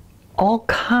all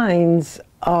kinds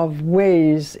of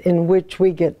ways in which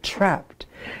we get trapped.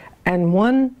 And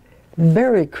one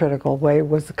very critical way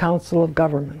was the Council of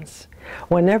Governments.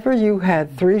 Whenever you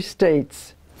had 3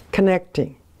 states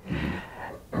connecting,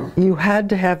 you had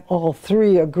to have all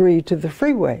 3 agree to the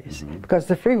freeways, because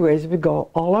the freeways would go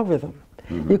all over them.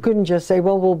 You couldn't just say,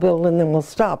 well, we'll build and then we'll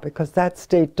stop, because that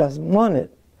state doesn't want it.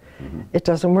 It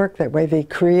doesn't work that way. They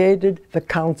created the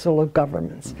Council of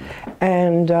Governments.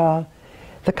 And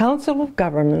the Council of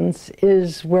Governments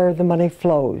is where the money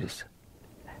flows.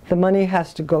 The money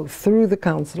has to go through the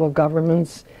Council of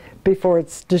Governments before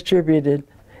it's distributed,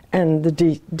 and the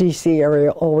DC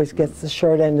area always gets the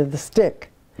short end of the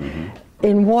stick.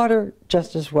 In water,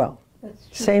 just as well.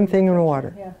 Same thing in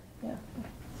water.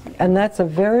 And that's a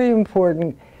very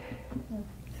important.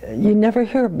 You never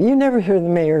hear the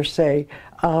mayor say,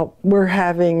 we're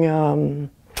having a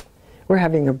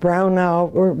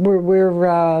brownout.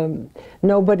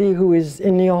 Nobody who is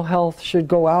in ill health should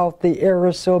go out. The air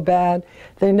is so bad.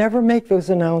 They never make those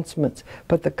announcements,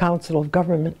 but the Council of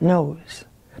Government knows,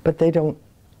 but they don't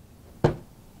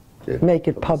make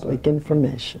it public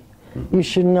information. You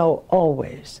should know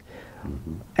always,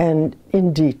 and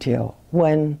in detail,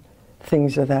 when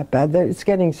things are that bad. It's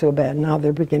getting so bad now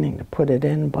they're beginning to put it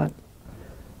in, but.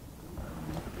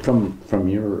 From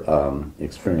your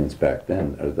experience back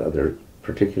then, are there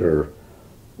particular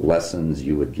lessons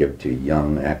you would give to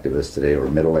young activists today, or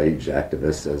middle-aged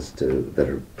activists that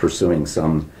are pursuing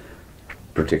some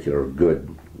particular good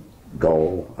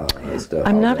goal as to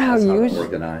how to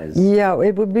organize? Yeah,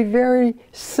 it would be very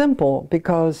simple,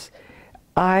 because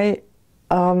I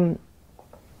can't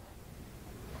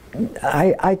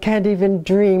even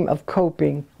dream of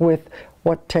coping with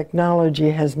what technology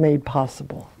has made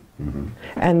possible.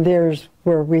 And there's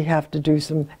where we have to do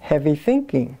some heavy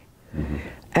thinking.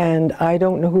 And I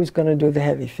don't know who's going to do the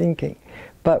heavy thinking.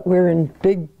 But we're in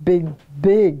big, big,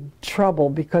 big trouble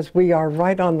because we are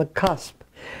right on the cusp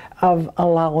of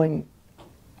allowing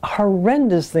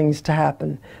horrendous things to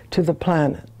happen to the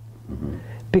planet.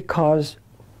 Because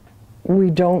we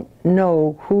don't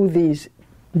know who these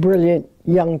brilliant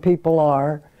young people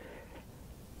are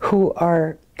who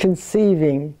are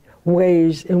conceiving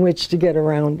ways in which to get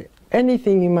around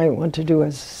anything you might want to do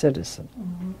as a citizen.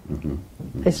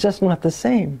 It's just not the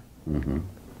same.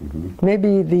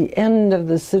 Maybe the end of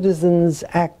the citizens'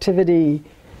 activity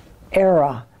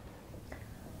era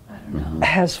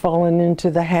has fallen into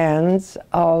the hands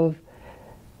of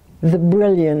the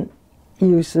brilliant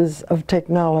uses of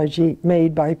technology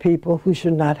made by people who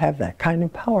should not have that kind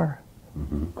of power.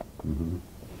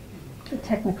 The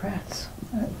technocrats.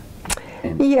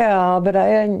 Yeah, but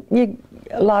a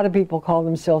lot of people call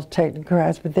themselves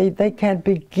technocrats, but they can't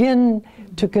begin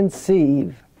to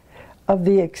conceive of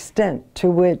the extent to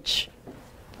which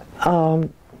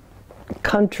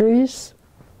countries,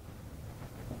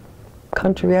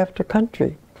 country after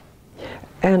country,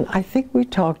 and I think we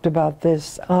talked about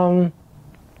this,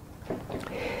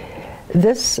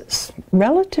 this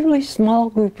relatively small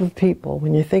group of people,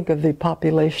 when you think of the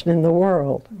population in the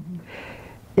world,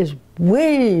 is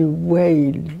way,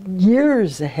 way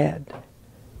years ahead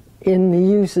in the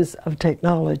uses of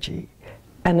technology.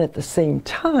 And at the same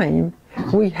time,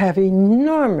 we have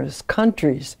enormous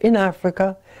countries in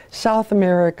Africa, South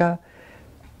America,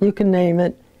 you can name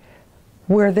it,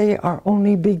 where they are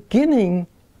only beginning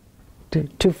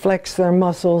to flex their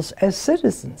muscles as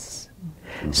citizens.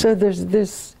 So there's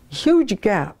this huge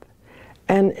gap.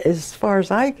 And as far as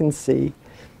I can see,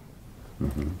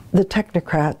 the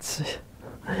technocrats,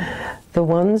 the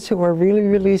ones who are really,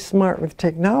 really smart with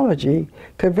technology,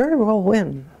 could very well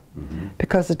win.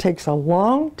 Because it takes a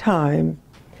long time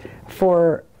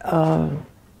for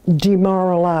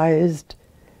demoralized,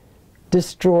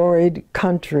 destroyed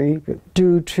country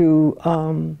due to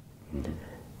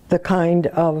the kind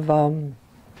of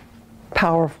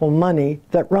powerful money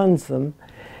that runs them,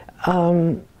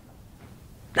 how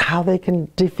they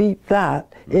can defeat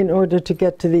that in order to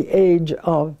get to the age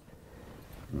of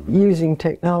using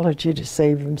technology to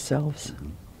save themselves.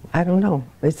 I don't know.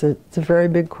 It's a very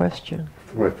big question.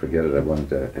 Before I forget it, I wanted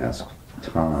to ask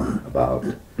Tom about,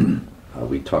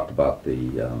 we talked about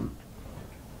the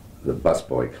bus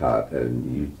boycott,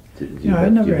 and you I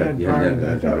never had part of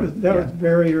that. That was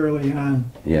very early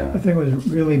on. Yeah. I think it was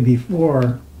really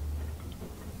before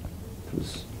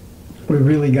we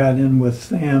really got in with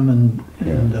Sam and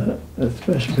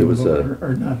especially There was Booker,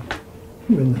 or not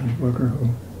with Booker, who.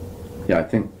 Yeah, I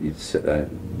think you said,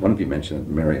 one of you mentioned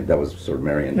Marion. That was sort of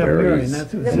Marion Barry's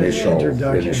that's his initial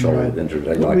introduction, right.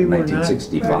 introduction, like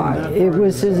 1965. It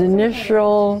was his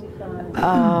initial,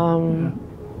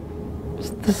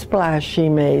 the splash he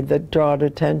made that drawed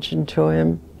attention to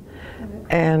him,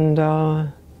 and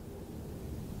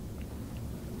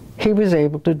he was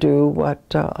able to do what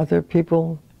other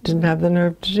people didn't have the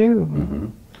nerve to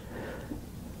do.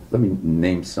 Let me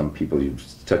name some people you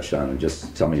touched on, and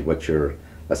just tell me what your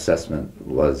assessment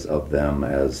was of them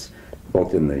as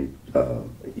both in the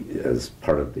as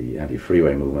part of the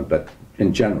anti-freeway movement, but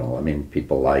in general. I mean,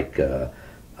 people like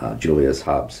Julius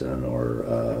Hobson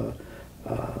or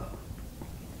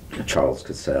Charles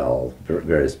Cassell,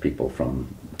 various people from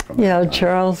Yeah,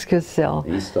 Charles Cassell.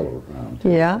 He's still around.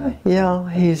 Yeah,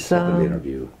 he's the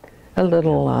interview. a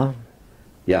little.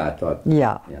 Yeah, I thought.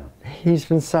 Yeah, he's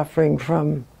been suffering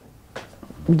from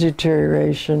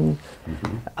deterioration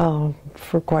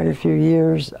for quite a few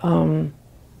years.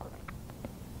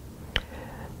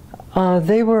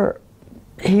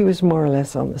 He was more or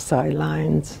less on the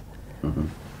sidelines.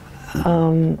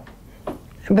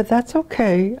 But that's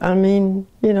okay. I mean,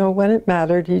 you know, when it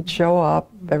mattered, he'd show up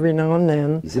every now and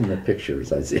then. He's in the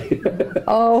pictures, I see.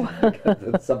 Oh.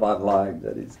 Some online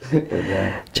that he's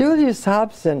in. Julius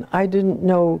Hobson, I didn't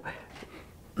know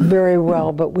very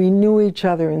well, but we knew each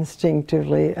other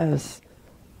instinctively as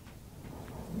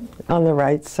on the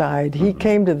right side. He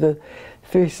came to the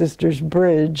Three Sisters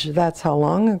Bridge. That's how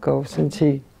long ago since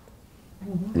he...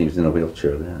 And he was in a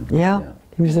wheelchair then. Yeah,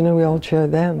 he was in a wheelchair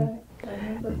then.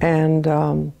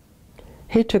 And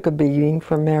he took a beating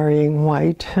for marrying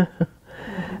white.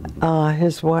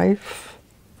 His wife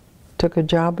took a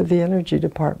job with the Energy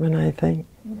Department, I think.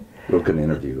 We're going to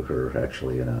interview her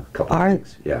actually in a couple of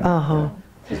weeks. Yeah.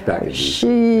 She's back in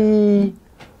DC.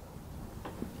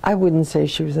 I wouldn't say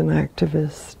she was an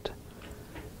activist.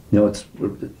 No,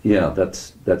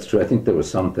 that's true. I think there were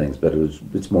some things, but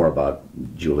it's more about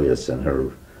Julius and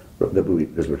her that we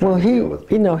were trying Well, to deal with.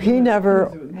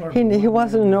 he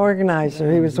wasn't an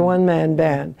organizer. He was a one-man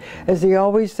band. As he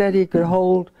always said, he could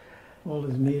hold All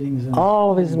his meetings.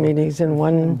 all of his meetings in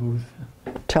one booth.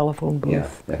 telephone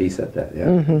booth. Yeah, he said that.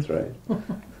 Yeah, that's right.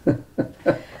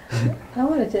 I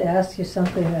wanted to ask you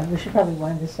something, we should probably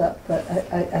wind this up, but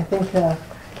I think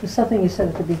there's something you said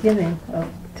at the beginning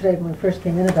of today when we first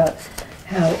came in about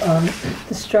how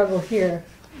the struggle here,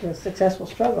 the successful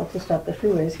struggle to stop the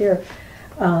freeways here,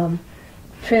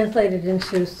 translated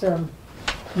into some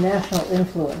national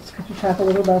influence. Could you talk a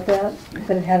little about that?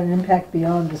 That it had an impact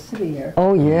beyond the city here.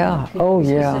 Oh yeah, Can you be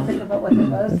specific about what it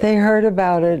was? They heard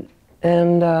about it,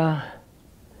 and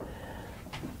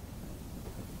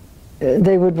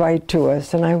they would write to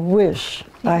us, and I wish I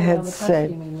People had around the country, said,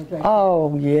 you mean, would write.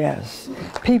 oh yes,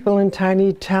 people in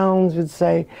tiny towns would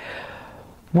say,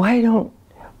 why don't,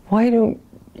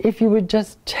 if you would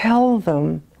just tell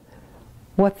them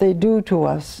what they do to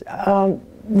us. The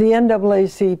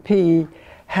NAACP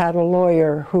had a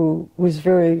lawyer who was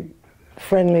very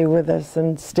friendly with us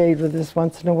and stayed with us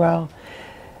once in a while,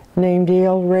 named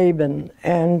E.L. Rabin,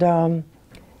 and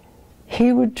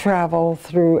he would travel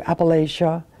through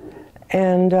Appalachia,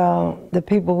 and the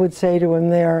people would say to him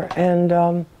there,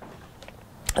 and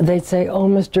they'd say, oh,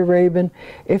 Mr. Rabin,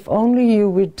 if only you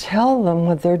would tell them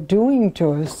what they're doing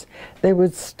to us, they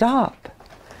would stop.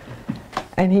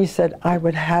 And he said, I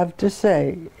would have to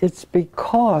say, it's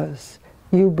because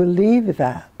you believe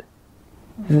that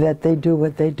they do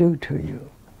what they do to you.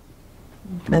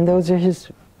 And those are his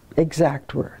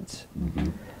exact words.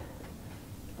 Mm-hmm.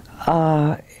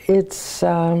 It's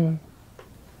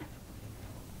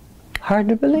hard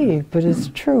to believe, but it's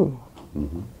true.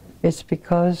 Mm-hmm. It's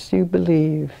because you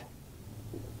believe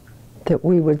that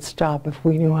we would stop if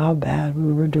we knew how bad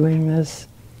we were doing this,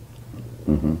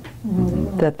 Mm-hmm.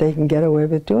 Mm-hmm. that they can get away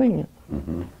with doing it.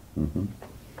 Mm-hmm. Mm-hmm.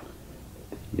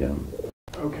 Yeah.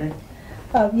 Okay.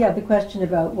 Yeah, the question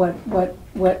about what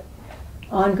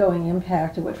ongoing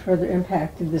impact or what further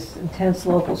impact did this intense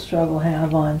local struggle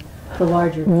have on the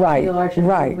larger Right,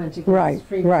 movement against right.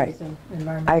 freeways and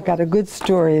environmental. I got a good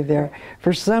story there.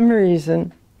 For some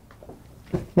reason,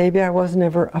 maybe I wasn't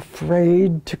ever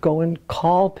afraid to go and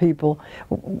call people.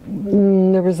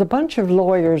 There was a bunch of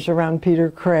lawyers around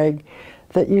Peter Craig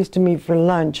that used to meet for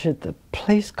lunch at the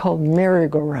place called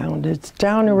Merry-Go-Round. It's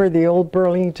down where the old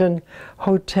Burlington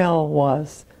Hotel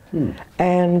was.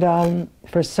 And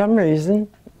for some reason,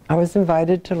 I was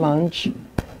invited to lunch,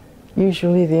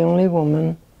 usually the only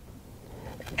woman.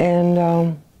 And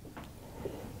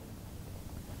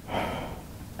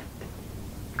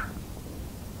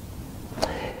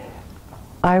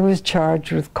I was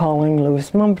charged with calling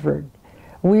Louis Mumford.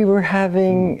 We were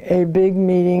having a big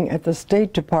meeting at the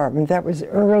State Department. That was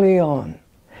early on.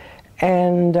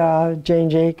 And Jane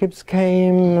Jacobs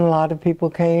came, and a lot of people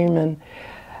came, and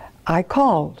I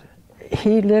called.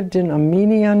 He lived in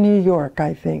Amelia, New York,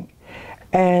 I think.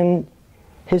 And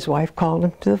his wife called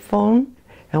him to the phone,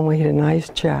 and we had a nice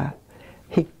chat.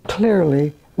 He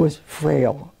clearly was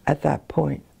frail at that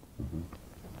point.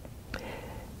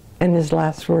 And his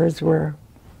last words were,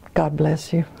 God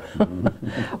bless you.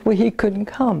 Well, he couldn't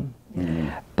come.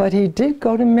 But he did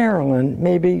go to Maryland,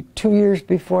 maybe 2 years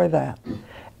before that.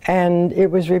 And it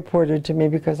was reported to me,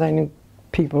 because I knew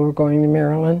people were going to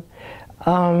Maryland,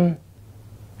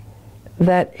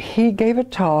 that he gave a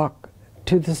talk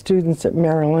to the students at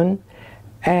Maryland,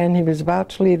 and he was about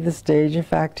to leave the stage. In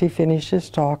fact, he finished his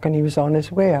talk and he was on his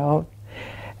way out.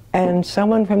 And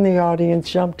someone from the audience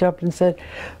jumped up and said,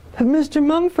 Mr.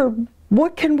 Mumford,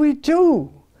 what can we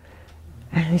do?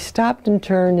 And he stopped and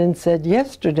turned and said,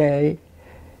 yesterday,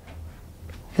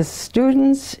 the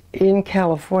students in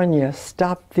California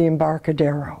stopped the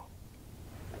Embarcadero.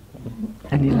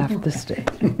 And he left the stage.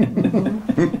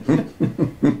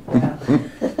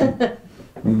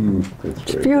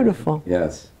 It's beautiful.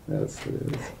 Yes, yes, it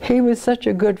is. He was such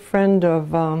a good friend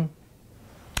of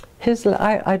his.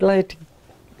 I'd like to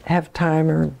have time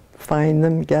or find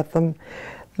them, get them,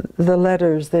 the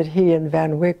letters that he and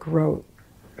Van Wyck wrote.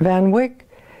 Van Wyck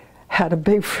had a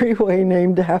big freeway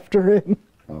named after him.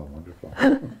 Oh, wonderful.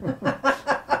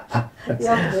 The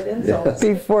ultimate insult.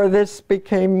 Before this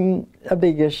became a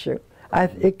big issue. I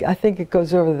think it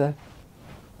goes over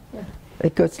the,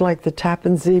 it goes like the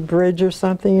Tappan Zee Bridge or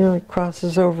something, you know, it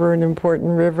crosses over an important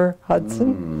river,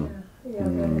 Hudson.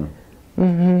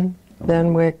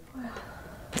 Van Wyck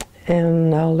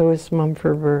and Louis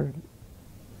Mumford were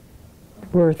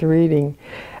worth reading.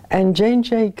 And Jane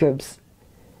Jacobs,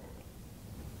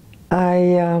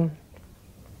 I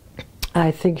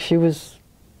think she was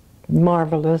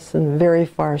marvelous and very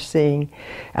far-seeing.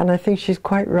 And I think she's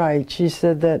quite right. She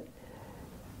said that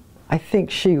I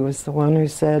think she was the one who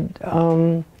said,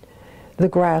 the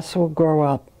grass will grow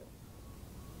up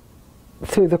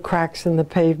through the cracks in the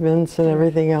pavements and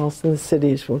everything else, and the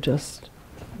cities will just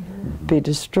be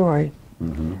destroyed.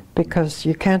 Because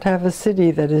you can't have a city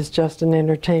that is just an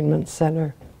entertainment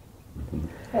center.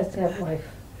 Has to have life.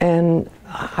 And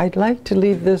I'd like to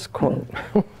leave this quote.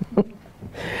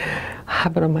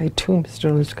 Have it on my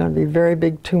tombstone. It's going to be a very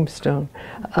big tombstone.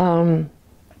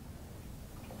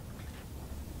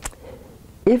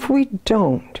 If we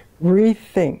don't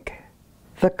rethink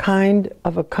the kind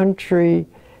of a country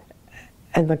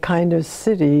and the kind of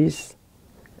cities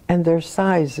and their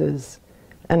sizes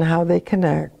and how they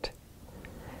connect,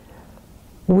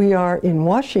 we are in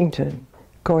Washington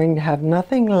going to have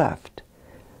nothing left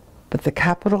but the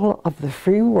capital of the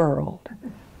free world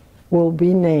will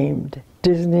be named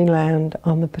Disneyland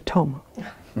on the Potomac.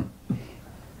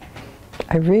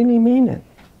 I really mean it.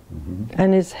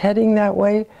 And it's heading that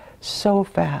way so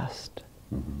fast.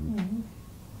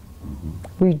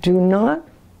 We do not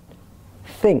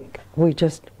think, we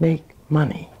just make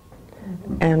money.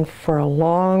 And for a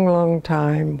long, long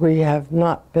time, we have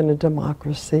not been a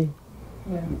democracy.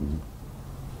 Yeah.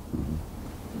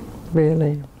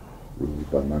 Really.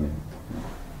 Ruled by money.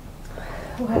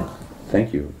 Wow.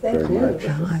 Thank you Thank very you.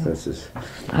 much. This is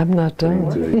I'm not done.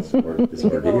 this You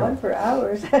could go ordeal. on for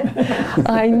hours.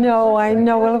 I know.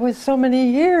 Well, it was so many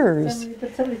years.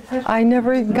 I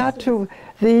never even got to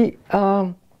the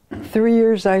 3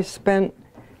 years I spent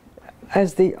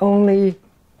as the only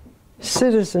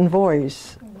citizen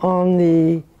voice on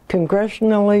the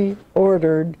congressionally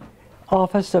ordered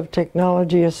Office of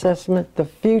Technology Assessment, the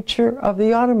future of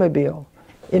the automobile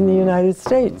in the United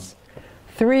States.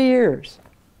 3 years.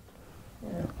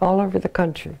 All over the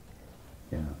country.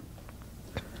 Yeah.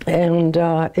 And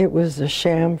it was a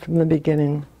sham from the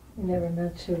beginning. You never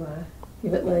meant to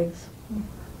give it legs.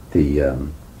 The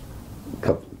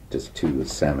couple, just two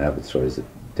Sam Abbott stories that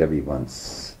Debbie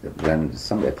once ran.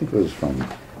 Somebody, I think it was from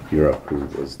Europe, who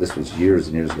was, this was years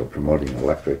and years ago, promoting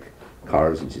electric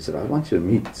cars, and she said, I want you to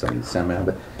meet somebody, Sam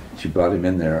Abbott. She brought him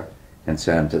in there, and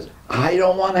Sam says, I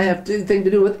don't want to have anything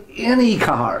to do with any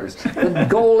cars. The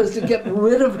goal is to get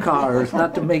rid of cars,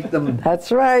 not to make them.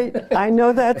 That's right. I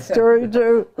know that story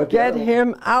too. Get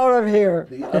him out of here.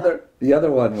 The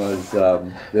other one was,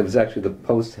 it was actually, the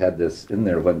Post had this in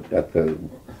there when, at the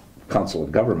Council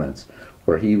of Governments,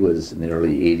 where he was in the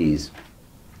early 80s,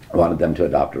 wanted them to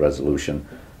adopt a resolution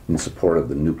in support of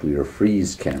the nuclear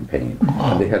freeze campaign.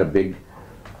 And they had a big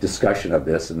discussion of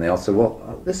this, and they all said,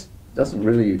 well, this doesn't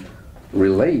really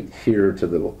relate here to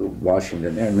the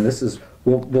Washington area. I mean, this is,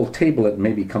 we'll table it and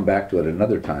maybe come back to it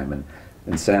another time.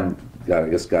 And Sam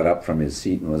got up from his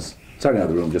seat and was starting out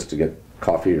of the room just to get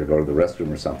coffee or go to the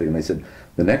restroom or something. And they said,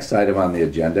 the next item on the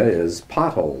agenda is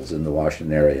potholes in the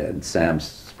Washington area. And Sam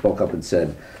spoke up and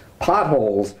said,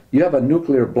 potholes? You have a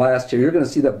nuclear blast here. You're going to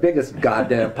see the biggest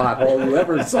goddamn pothole you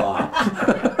ever saw.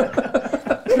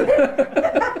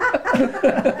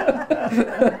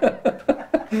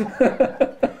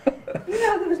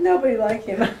 There was nobody like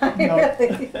him.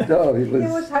 No, It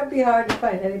would be hard to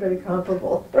find anybody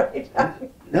comparable, right?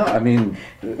 No, I mean,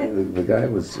 the guy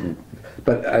was,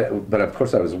 but of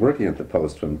course I was working at the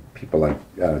Post when people like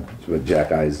with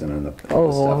Jack Eisen and the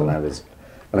stuff,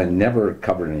 and I never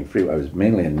covered any freeway. I was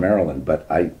mainly in Maryland, but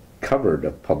I covered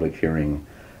a public hearing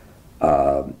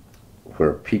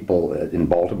where people in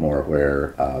Baltimore,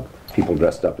 where people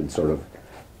dressed up in sort of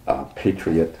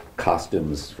patriot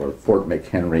costumes for Fort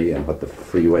McHenry and what the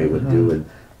freeway would do in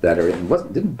that area. And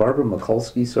didn't Barbara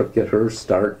Mikulski sort of get her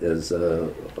start as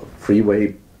a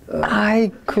freeway?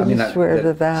 I couldn't swear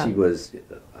to that. She was.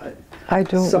 I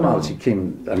don't somehow know. she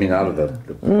came. I mean, out of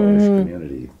the Polish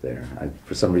community there.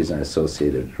 For some reason, I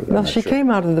associated her with that. Well, she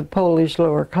came out of the Polish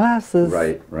lower classes.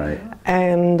 Right.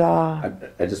 And I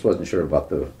just wasn't sure about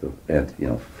the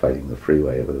fighting the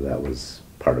freeway, whether that was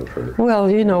part of her. well,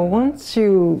 once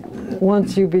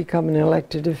you become an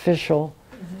elected official,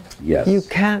 Yes. you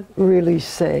can't really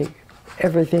say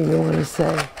everything you want to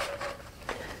say.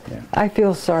 Yeah. I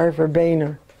feel sorry for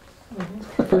Boehner.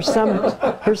 For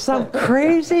some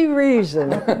crazy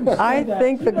reason, I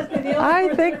think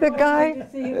the guy.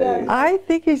 I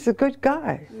think he's a good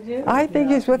guy. I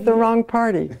think he's with the wrong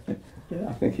party.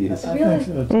 I think he is. I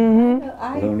think so.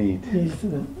 Rooney.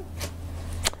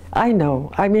 I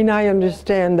know. I mean, I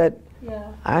understand that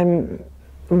I'm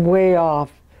way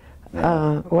off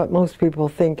what most people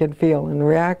think and feel and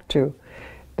react to,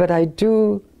 but I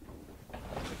do,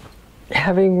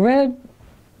 having read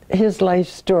his life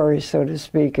story, so to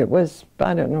speak, it was,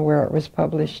 I don't know where it was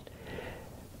published.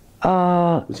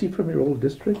 Was he from your old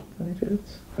district, any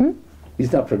chance?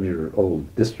 He's not from your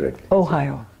old district.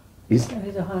 Ohio. He's,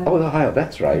 He's Ohio. oh, Ohio,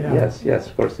 that's right. Yeah. Yes, yes,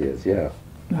 of course he is, yeah.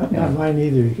 Not mine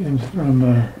either. He comes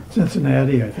from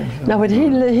Cincinnati, I think. No, but he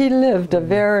lived a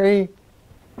very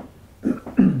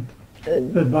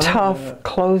But Bob, tough,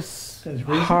 close, as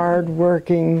recent-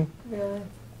 hard-working Really?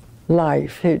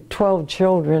 life. He had 12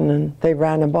 children, and they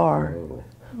ran a bar. Oh.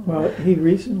 well, he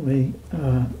recently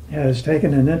has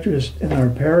taken an interest in our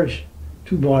parish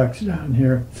 2 blocks down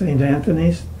here, St.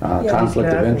 Anthony's. Yeah, he's Conflict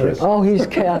of Catholic. interest. Oh, he's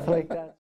Catholic.